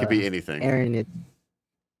think it could be anything. Eren is.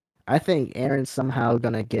 I think Aaron's somehow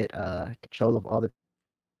gonna get control of all the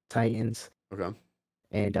Titans Okay.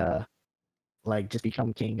 and like just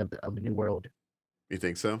become king of the new world. You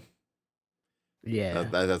think so? Yeah.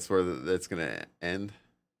 That's where that's gonna end.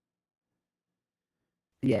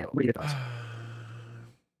 Yeah. What are your thoughts?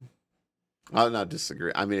 I'll not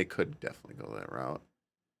disagree. I mean, it could definitely go that route.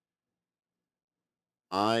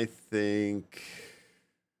 I think.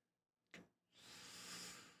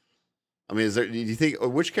 I mean, do you think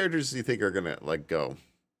which characters do you think are gonna like go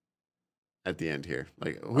at the end here?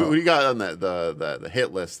 Like, who do you got on the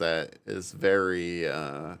hit list that is very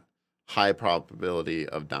high probability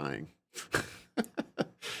of dying?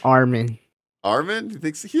 Armin. Armin? Do you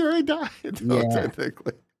think he already died? No, Yeah.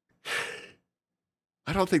 technically.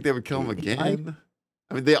 I don't think they would kill him He might. again.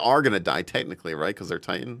 I mean, they are gonna die technically, right? Because they're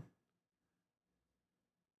Titan.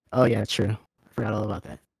 Oh yeah, true. I forgot all about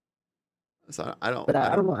that. So I don't. But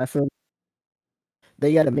I don't know. I feel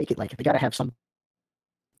they gotta make it like they gotta have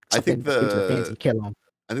I think something to speak to the fans and kill them.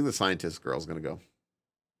 I think the scientist girl's gonna go.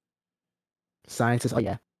 Scientists. Oh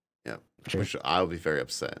yeah, Yeah, for sure. which I'll be very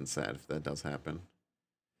upset and sad if that does happen.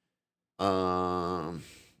 Was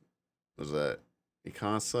that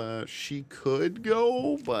Mikasa? She could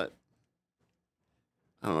go, but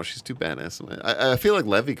I don't know. She's too badass. I feel like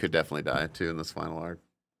Levi could definitely die too in this final arc,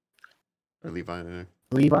 or Levi.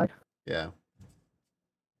 Levi. Yeah.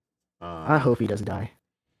 I hope he doesn't die.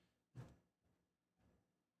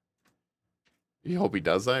 You hope he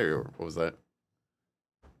does die, or what was that?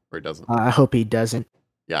 Or he doesn't? I hope he doesn't.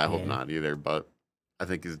 Yeah, I hope not either. But I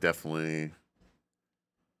think he's definitely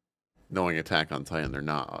knowing Attack on Titan. They're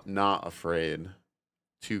not afraid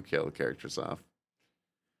to kill characters off.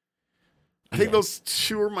 I think Yeah. those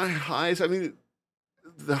two are my highest. I mean,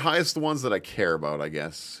 the highest ones that I care about, I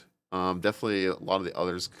guess. Definitely a lot of the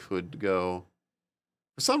others could go.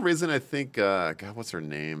 For some reason, I think God, what's her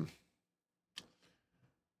name?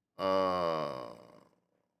 Uh,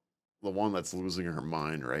 the one that's losing her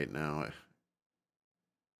mind right now.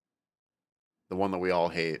 The one that we all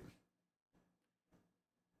hate.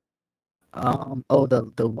 Oh,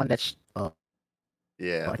 the one that's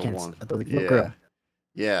Yeah, I the can't one. the little Yeah, girl.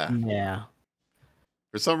 yeah. Yeah.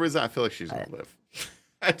 For some reason, I feel like she's I, gonna live.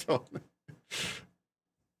 I don't know.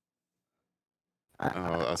 Oh,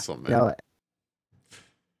 I that's so you mad. know,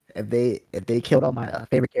 if they killed all my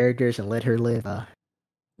favorite characters and let her live, I'd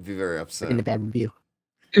be very they're getting upset. a bad review.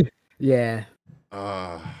 Yeah.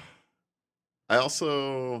 Uh, I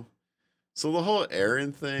also so the whole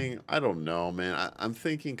Aaron thing. I don't know, man. I'm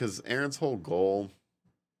thinking because Aaron's whole goal,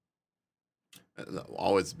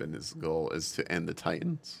 always been his goal, is to end the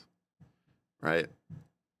Titans, right?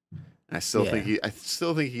 And Yeah. I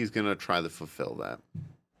still think he's gonna try to fulfill that.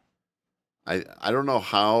 I don't know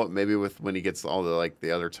how. Maybe with when he gets all the like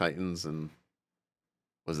the other Titans and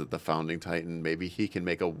was it the founding Titan? Maybe he can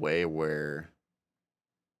make a way where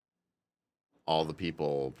all the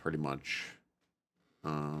people pretty much,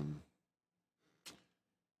 um,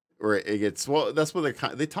 where it gets well. That's what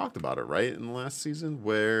they talked about it right in the last season.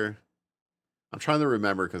 Where I'm trying to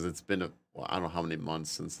remember because it's been well, I don't know how many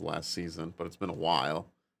months since the last season, but it's been a while.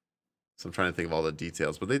 So I'm trying to think of all the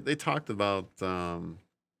details. But they talked about to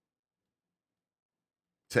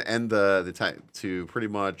end the time to pretty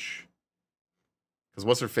much because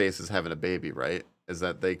what's her face is having a baby, right? Is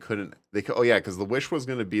that oh yeah, because the wish was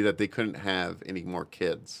going to be that they couldn't have any more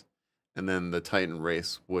kids, and then the Titan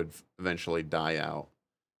race would eventually die out.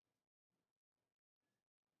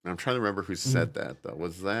 And I'm trying to remember who Mm. said that though.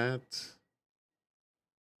 Was that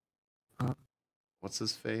Uh, what's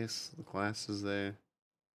his face? The glasses there.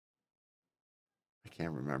 I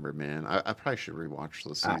can't remember, man. I probably should rewatch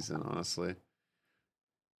the I season, honestly.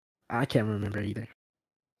 I can't remember either.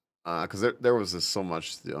 Because there was just so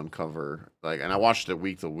much to uncover. Like, and I watched it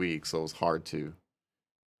week to week, so it was hard to,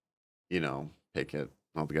 pick it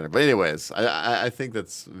all together. But anyways, I think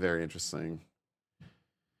that's very interesting.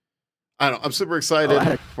 I don't. I'm super Oh,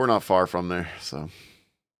 excited. We're not far from there, so.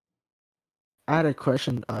 I had a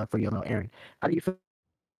question for you about Aaron. How do you feel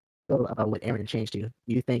about what Aaron changed to? Do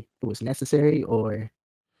you think it was necessary or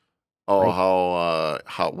Oh, like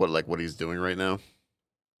how what he's doing right now?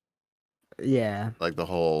 yeah. Like the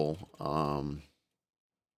whole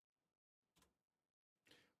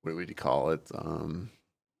what would you call it? I don't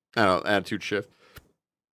know, attitude shift.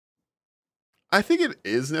 I think it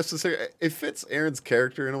is necessary. It fits Aaron's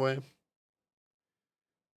character in a way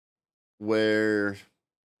where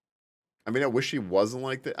I mean, I wish he wasn't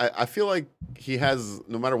like that. I feel like he has,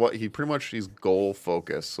 no matter what, he pretty much he's goal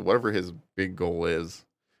focused. So whatever his big goal is,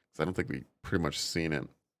 because I don't think we pretty much seen it,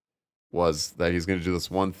 was that he's going to do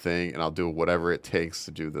this one thing, and I'll do whatever it takes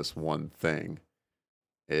to do this one thing.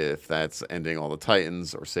 If that's ending all the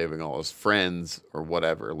Titans or saving all his friends or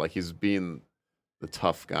whatever, like he's being the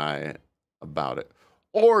tough guy about it.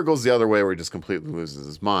 Or it goes the other way where he just completely loses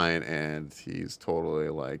his mind and he's totally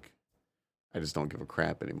like, I just don't give a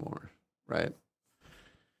crap anymore, right?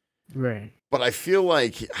 Right. But I feel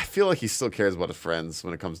like he still cares about his friends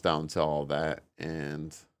when it comes down to all that,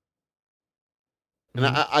 and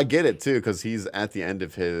Mhm. I get it too because he's at the end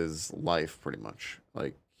of his life pretty much.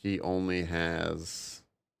 Like he only has.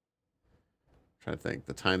 I'm trying to think,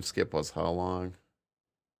 the time skip was how long?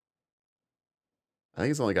 I think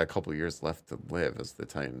he's only got a couple years left to live as the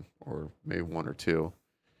Titan, or maybe one or two.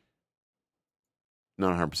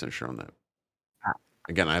 Not 100% sure on that. I,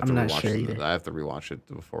 Again, I have to I'm not rewatch sure it. either. I have to rewatch it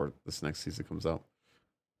before this next season comes out.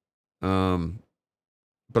 Um,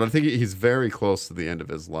 but I think he's very close to the end of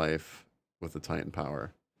his life with the Titan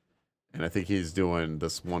power, and I think he's doing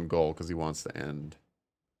this one goal because he wants to end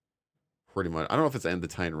pretty much. I don't know if it's end the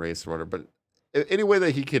Titan race or whatever, but any way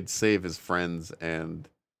that he could save his friends and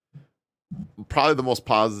probably the most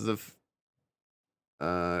positive.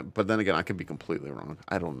 But then again, I could be completely wrong.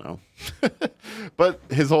 I don't know. But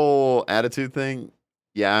his whole attitude thing,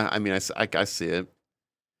 yeah. I mean, I see it.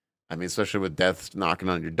 I mean, especially with death knocking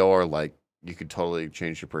on your door, like you could totally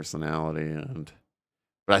change your personality,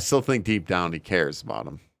 but I still think deep down he cares about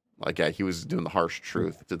him. Like, yeah, he was doing the harsh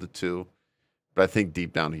truth to the two, but I think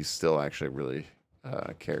deep down he still actually really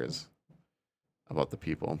cares about the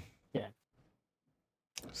people. Yeah.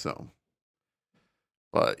 So,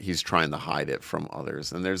 but he's trying to hide it from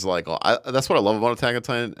others. And there's like, that's what I love about Attack on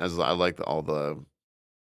Titan, as I like all the,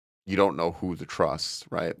 you don't know who to trust,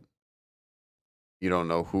 right? You don't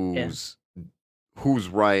know Yeah. who's who's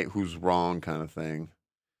right, who's wrong kind of thing.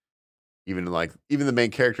 Even the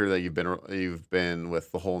main character that you've been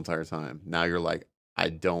with the whole entire time. Now you're like, I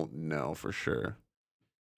don't know for sure.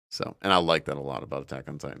 So, and I like that a lot about Attack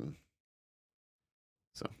on Titan.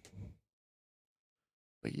 So,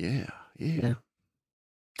 but yeah.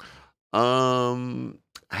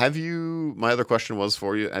 Have you? My other question was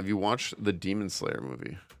for you. Have you watched the Demon Slayer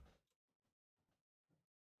movie?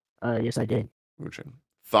 Yes, I did.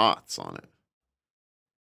 Thoughts on it?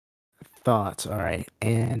 Thoughts. All right,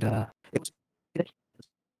 and it was good.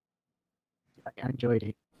 I enjoyed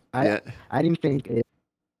it. Yeah. I didn't think it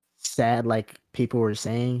sad like people were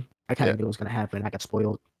saying. I kind Yeah. of knew it was gonna happen. I got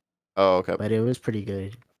spoiled. Oh, okay. But it was pretty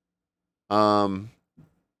good. So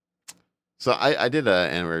I did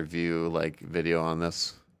an anime review video on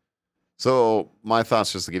this. So my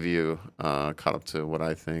thoughts, just to give you caught up to what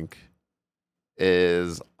I think,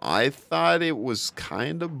 is I thought it was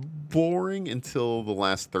kind of boring until the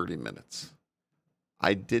last 30 minutes.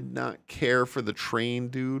 I did not care for the train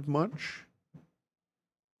dude much.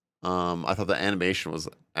 I thought the animation was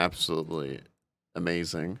absolutely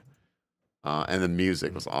amazing. And the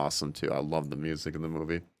music was awesome too. I love the music in the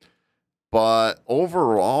movie. But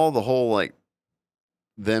overall, the whole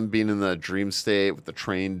them being in the dream state with the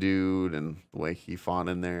train dude and the way he fought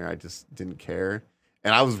in there, I just didn't care.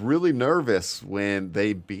 And I was really nervous when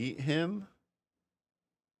they beat him.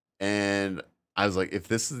 And I was like, if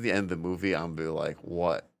this is the end of the movie, I'm gonna be like,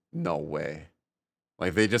 what? No way.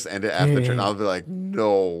 Like they just end it after the train. I'll be like,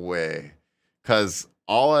 no way. Because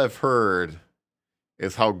all I've heard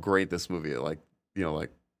is how great this movie is.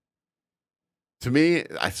 To me,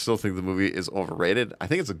 I still think the movie is overrated. I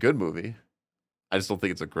think it's a good movie. I just don't think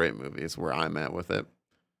it's a great movie. It's where I'm at with it.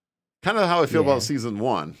 Kind of how I feel about season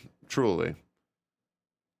 1, truly.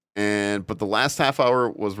 But the last half hour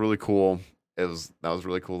was really cool. That was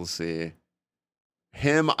really cool to see.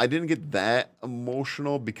 Him, I didn't get that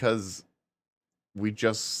emotional because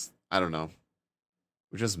I don't know.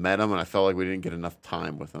 We just met him and I felt like we didn't get enough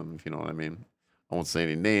time with him, if you know what I mean. I won't say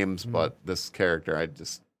any names, but this character, I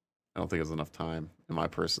don't think it was enough time in my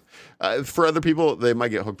person. For other people, they might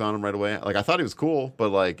get hooked on him right away. Like I thought he was cool,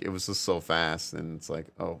 but it was just so fast, and it's like,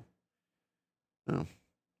 oh.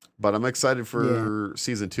 But I'm excited for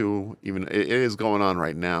season 2. Even it is going on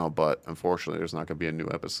right now, but unfortunately, there's not going to be a new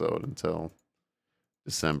episode until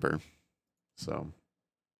December. So.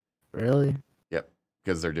 Really? Yep,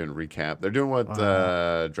 because they're doing a recap. They're doing what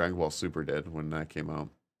Dragon Ball Super did when that came out.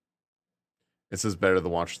 It's just better to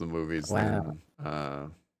watch the movies than.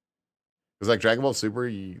 Because Dragon Ball Super,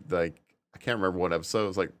 I can't remember what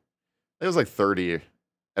episode. It was 30,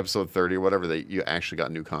 episode 30 or whatever, that you actually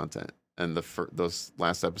got new content. And those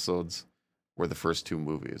last episodes were the first 2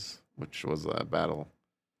 movies, which was Battle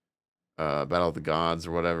of the Gods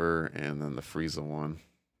or whatever, and then the Frieza one,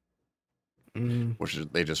 which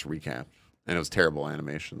they just recapped, and it was terrible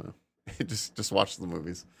animation though. just watch the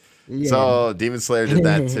movies. Yeah. So Demon Slayer did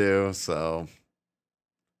that too. So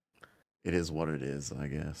it is what it is, I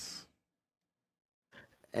guess.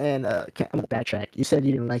 And I'm gonna backtrack. You said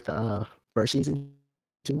you didn't like the first season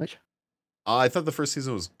too much? I thought the first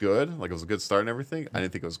season was good. It was a good start and everything. I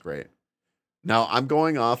didn't think it was great. Now I'm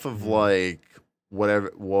going off of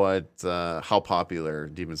how popular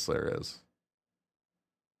Demon Slayer is.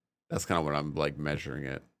 That's kind of what I'm measuring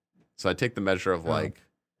it. So I take the measure of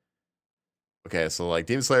okay, so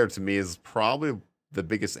Demon Slayer to me is probably the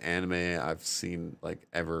biggest anime I've seen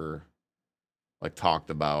ever talked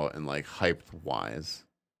about and hyped wise.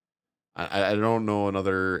 I don't know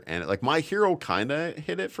another, and My Hero kind of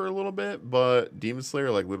hit it for a little bit, but Demon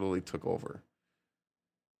Slayer literally took over.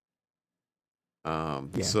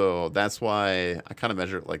 So that's why I kind of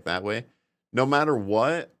measure it that way. No matter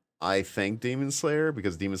what, I thank Demon Slayer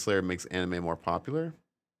because Demon Slayer makes anime more popular,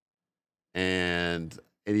 and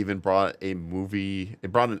it even brought a movie.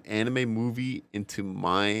 It brought an anime movie into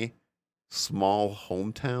my small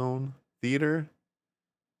hometown theater,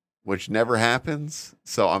 which never happens.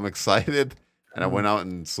 So I'm excited, and I went out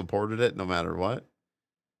and supported it no matter what,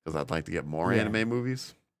 because I'd like to get more anime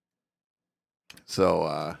movies.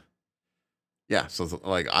 So, yeah. So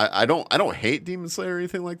I don't hate Demon Slayer or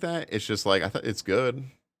anything like that. It's just I thought it's good,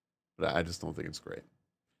 but I just don't think it's great,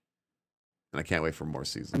 and I can't wait for more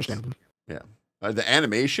seasons. Yeah, the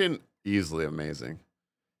animation easily amazing,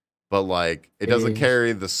 but it doesn't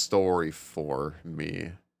carry the story for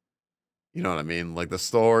me. You know what I mean? The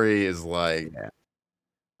story is a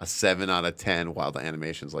 7 out of 10, while the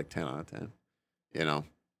animation's 10 out of 10. You know,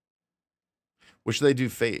 which they do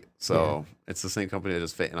Fate, so it's the same company that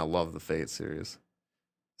does Fate, and I love the Fate series.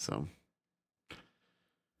 So,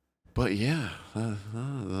 But yeah, I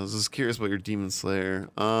was just curious about your Demon Slayer.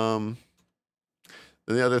 And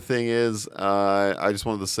the other thing is, I just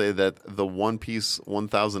wanted to say that the One Piece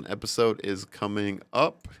 1000 episode is coming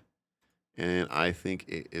up, and I think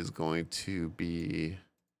it is going to be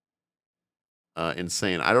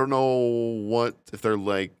insane. I don't know what if they're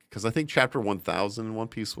like, because I think chapter 1000 in One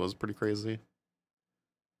Piece was pretty crazy.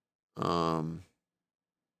 And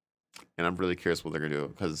I'm really curious what they're gonna do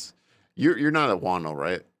because you're not at Wano,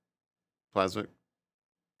 right? Plasmic.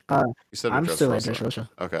 You said I'm still at Dressrosa. Dressrosa.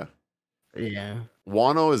 Okay. Yeah.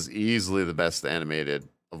 Wano is easily the best animated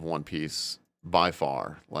of One Piece by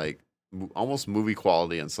far. Like almost movie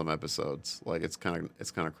quality in some episodes. Like it's kind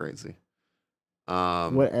of crazy.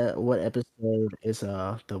 What episode is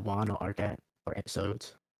the Wano arc at, or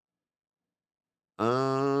episodes?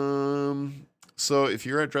 So if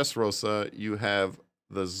you're at Dressrosa, you have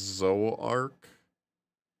the Zou arc,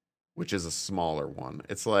 which is a smaller one.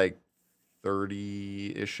 It's like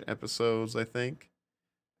 30-ish episodes, I think.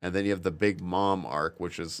 And then you have the Big Mom arc,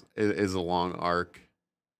 which is a long arc.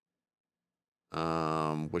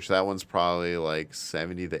 Which that one's probably like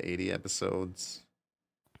 70 to 80 episodes.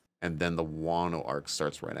 And then the Wano arc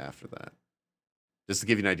starts right after that. Just to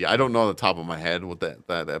give you an idea. I don't know the top of my head what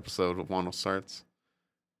that episode of Wano starts.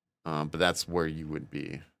 But that's where you would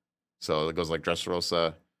be. So it goes like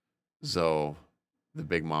Dressrosa, Zou, the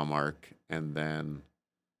Big Mom arc, and then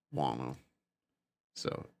Wano.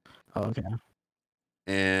 So okay.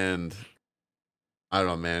 And I don't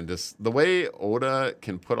know, man. Just the way Oda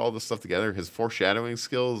can put all this stuff together, his foreshadowing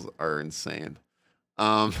skills are insane.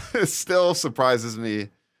 It still surprises me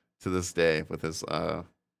to this day with his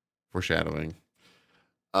foreshadowing.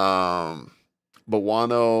 But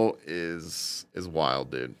Wano is wild,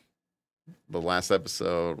 dude. The last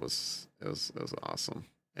episode was awesome,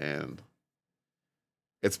 and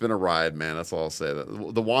it's been a ride, man. That's all I'll say. The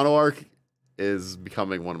Wano arc is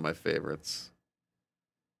becoming one of my favorites.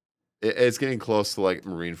 It's getting close to like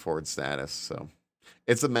Marineford status, so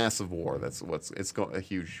it's a massive war. A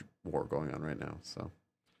huge war going on right now. So,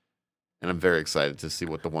 and I'm very excited to see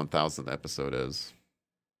what the 1000th episode is.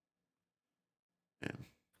 Man.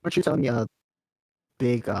 Weren't you telling me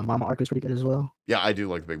Big Mama arc is pretty good as well? Yeah, I do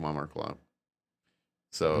like the Big Mama arc a lot.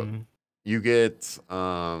 So you get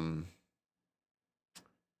I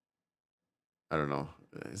don't know.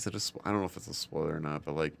 I don't know if it's a spoiler or not,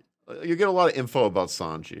 but like you get a lot of info about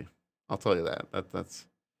Sanji. I'll tell you that. That's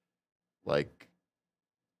like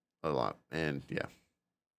a lot. And yeah.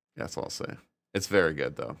 That's all I'll say. It's very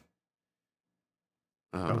good though.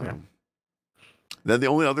 Okay. Then the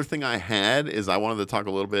only other thing I had is I wanted to talk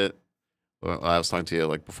a little bit. Well, I was talking to you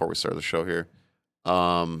like before we started the show here.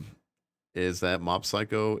 Is that Mob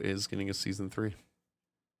Psycho is getting a season 3.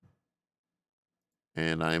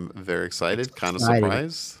 And I'm very excited, kind of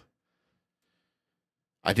surprised.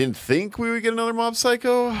 I didn't think we would get another Mob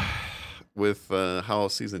Psycho with how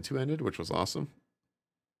season 2 ended, which was awesome.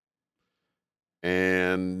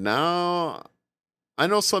 And now I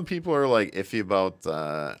know some people are like iffy about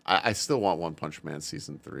I still want One Punch Man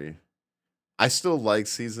season 3. I still like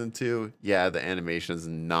season 2. Yeah, the animation's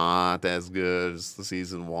not as good as the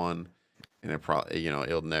season 1. And it probably,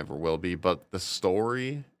 it never will be. But the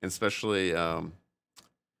story, especially because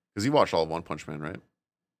you watch all of One Punch Man, right?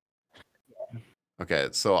 Yeah. Okay,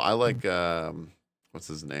 so I like what's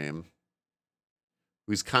his name?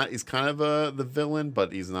 He's kind of the villain,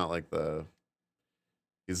 but he's not like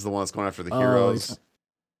he's the one that's going after the heroes.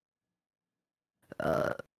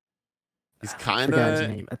 He's kind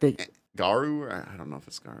of I think Garu. I don't know if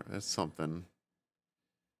it's Garu. It's something.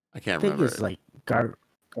 I can't remember. I think it's like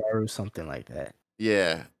Garu, something like that.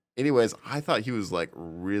 Yeah. Anyways, I thought he was like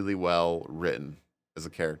really well written as a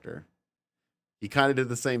character. He kind of did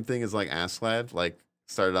the same thing as like Aslad, like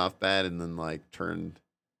started off bad and then like turned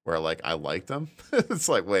where like I liked him. It's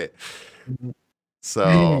like wait.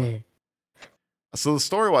 So the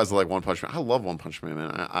story wise, like One Punch Man, I love One Punch Man,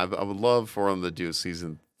 man. I would love for him to do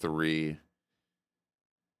season 3.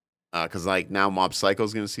 Because like now Mob Psycho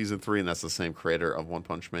is going to season 3, and that's the same creator of One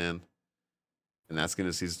Punch Man, and that's going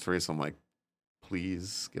to season 3. So I'm like,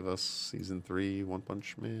 please give us season 3 One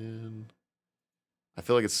Punch Man. I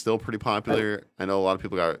feel like it's still pretty popular. I know a lot of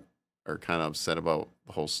people are kind of upset about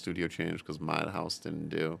the whole studio change because Madhouse didn't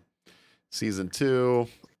do season 2,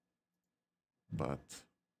 but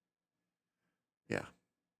yeah.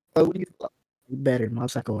 Oh, what do you like better, Mob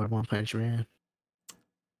Psycho or One Punch Man?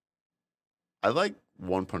 I like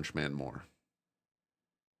One Punch Man more.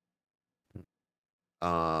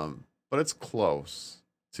 But it's close,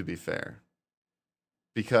 to be fair.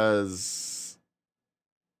 Because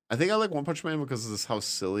I think I like One Punch Man because of how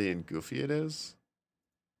silly and goofy it is.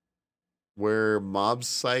 where Mob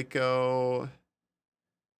Psycho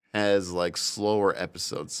has like slower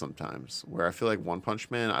episodes sometimes. Where I feel like One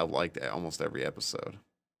Punch Man, I liked almost every episode.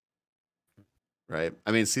 Right?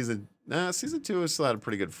 I mean, season 2 still had a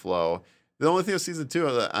pretty good flow. The only thing with season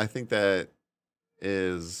 2 that I think that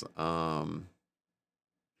is that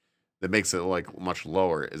makes it like much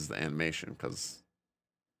lower is the animation because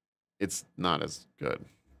it's not as good.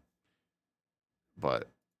 But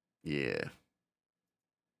yeah.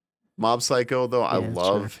 Mob Psycho though, I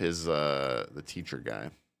love his the teacher guy.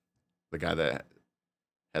 The guy that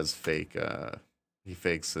has he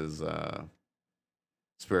fakes his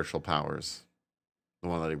spiritual powers. The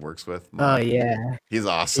one that he works with. Oh yeah. He's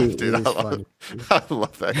awesome, dude. I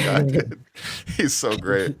love that guy, dude. He's so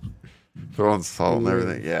great. Throwing salt and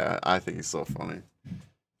everything. Yeah, I think he's so funny.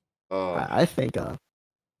 I think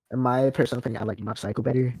in my personal opinion, I like Mob Psycho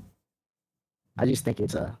better. I just think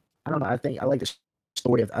it's I don't know, I think I like the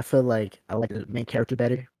story I feel like I like the main character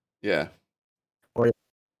better. Yeah.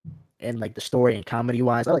 And like the story and comedy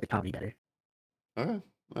wise, I like the comedy better. Okay.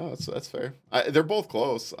 No, that's fair. They're both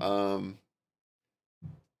close. I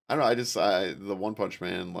don't know. The One Punch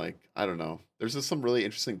Man, like, I don't know. There's just some really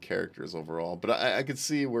interesting characters overall, but I could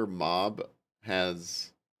see where Mob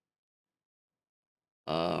has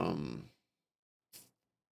probably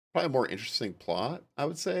a more interesting plot, I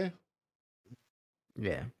would say.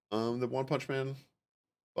 Yeah. The One Punch Man,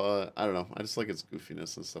 but I don't know. I just like its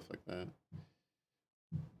goofiness and stuff like that.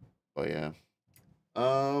 But yeah.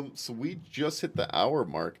 So we just hit the hour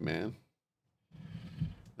mark, man.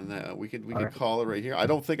 And we could call it right here. I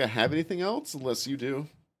don't think I have anything else unless you do.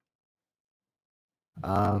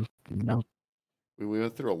 No. We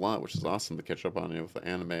went through a lot, which is awesome to catch up on with the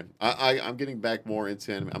anime. I'm getting back more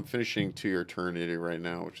into anime. I'm finishing To Your Eternity right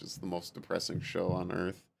now, which is the most depressing show on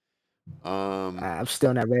earth. I'm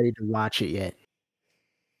still not ready to watch it yet.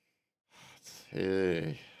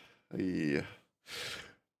 Hey, yeah.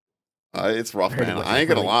 It's rough, man. I ain't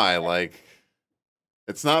gonna lie. Like,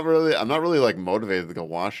 it's not really. I'm not really like motivated to go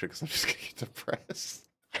watch it because I'm just gonna get depressed.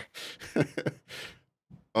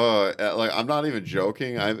 Like I'm not even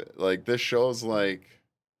joking. This show's like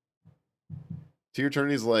To Your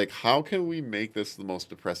Eternity is like, how can we make this the most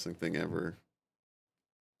depressing thing ever?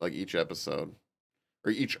 Like each episode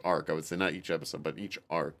or each arc, I would say, not each episode, but each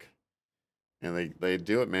arc, and they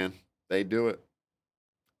do it, man. They do it.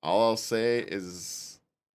 All I'll say is,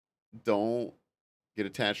 don't get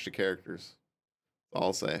attached to characters. That's all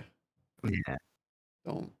I'll say. Yeah.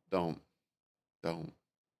 Don't.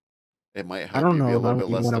 It might help you be a little bit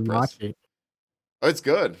less depressed. Oh, it's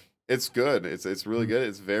good. It's good. It's really good.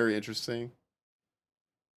 It's very interesting.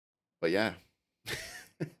 But yeah.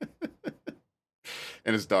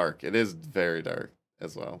 And it's dark. It is very dark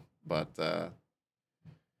as well. But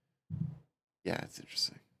yeah, it's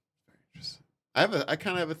interesting. Very interesting. I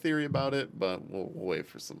kind of have a theory about it, but we'll wait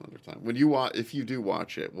for some other time. If you do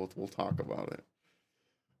watch it, we'll talk about it.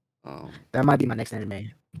 That might be my next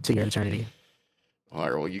anime, To Your Eternity. All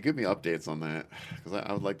right, well, you give me updates on that because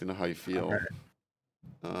I would like to know how you feel.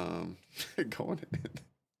 Going in.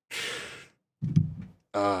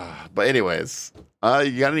 But anyways,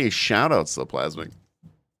 you got any shout outs though, Plasmic?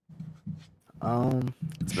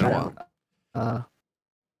 It's been a while.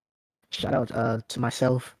 Shout out to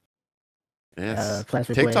myself. Yes.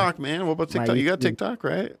 TikTok, man. What about TikTok? You got TikTok,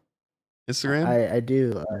 right? Instagram? I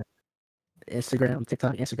do. Instagram,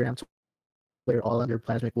 TikTok, Instagram, Twitter, all under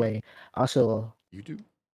Plasmic Way. Also, YouTube.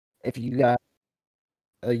 If you got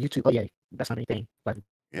YouTube, oh yeah, that's not anything. But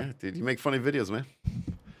yeah, dude, you make funny videos, man.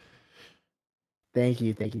 Thank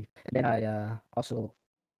you. And then I also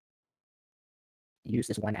use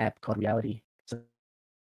this one app called Reality. It's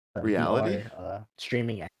Reality? VR,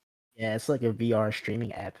 streaming app. Yeah, it's like a VR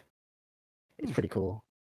streaming app. It's pretty cool.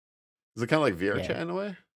 Is it kind of like VR chat in a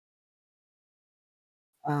way?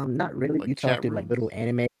 Not really. Like you talk to like little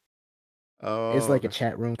anime. Oh, it's like a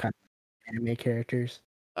chat room kind of anime characters.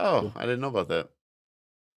 Oh, I didn't know about that.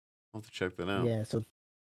 I'll have to check that out. Yeah, so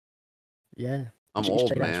yeah. I'm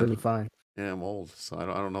old, man. It's really fun. Yeah, I'm old, so I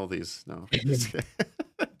don't know these. No.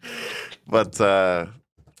 But yeah,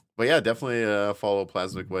 definitely follow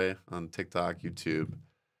Plasmic Way on TikTok, YouTube,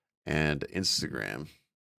 and Instagram.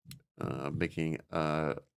 Making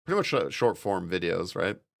pretty much short form videos,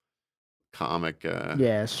 right? Comic.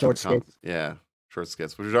 Yeah, short skits. Yeah, short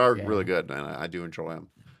skits, which are really good, man. I do enjoy them.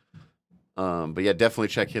 But yeah, definitely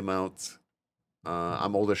check him out.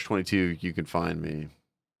 I'm Oldish22. You can find me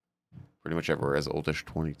pretty much everywhere as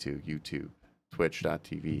Oldish22. YouTube,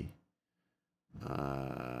 Twitch.tv.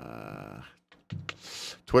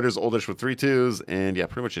 Twitter's Oldish with 3 2s, and yeah,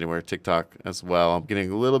 pretty much anywhere. TikTok as well. I'm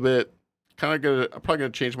getting a little bit I'm probably gonna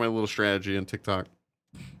change my little strategy in TikTok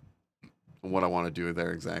and what I want to do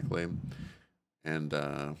there exactly. And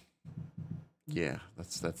yeah,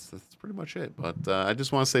 that's pretty much it. But I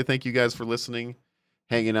just want to say thank you guys for listening,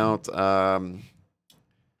 hanging out.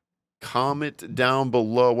 Comment down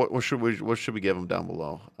below. What should we give them down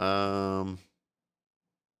below? Trying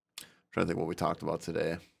to think what we talked about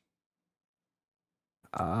today.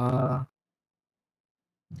 I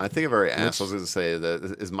think I've already asked. I was going to say that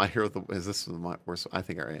is My Hero. Is this my worst? I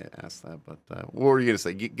think I already asked that. But what were you going to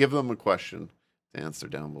say? Give them a question to answer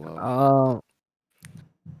down below.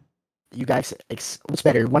 You guys, what's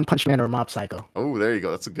better, One Punch Man or Mob Psycho? Oh, there you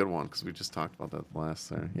go. That's a good one because we just talked about that last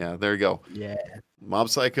there. Yeah, there you go. Yeah. Mob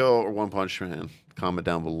Psycho or One Punch Man? Comment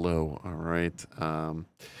down below. All right.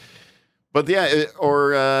 But yeah,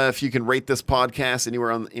 or if you can rate this podcast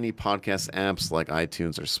anywhere on any podcast apps like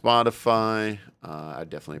iTunes or Spotify, I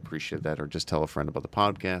definitely appreciate that. Or just tell a friend about the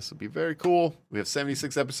podcast. It'd be very cool. We have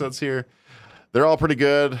 76 episodes here. They're all pretty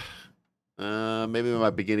good. Maybe my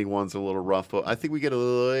beginning ones are a little rough, but I think we get a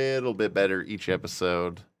little bit better each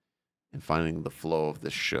episode in finding the flow of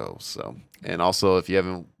this show. So, and also if you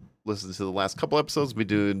haven't listened to the last couple episodes, we've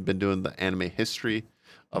been doing the anime history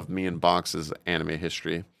of me and Box's anime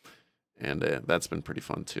history, and that's been pretty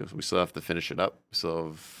fun too. We still have to finish it up. We still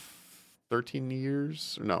have 13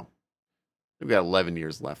 years, or no, we've got 11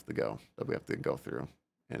 years left to go that we have to go through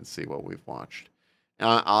and see what we've watched.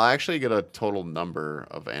 I'll actually get a total number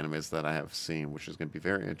of animes that I have seen, which is going to be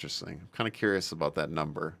very interesting. I'm kind of curious about that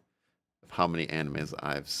number of how many animes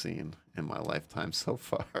I've seen in my lifetime so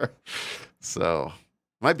far. So,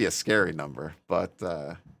 it might be a scary number, but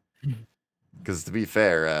because to be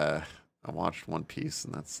fair, I watched One Piece,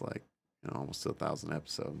 and that's like almost 1,000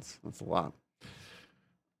 episodes. That's a lot.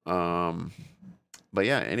 But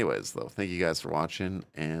yeah, anyways, though, thank you guys for watching,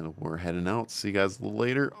 and we're heading out. See you guys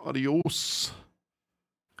later. Adios.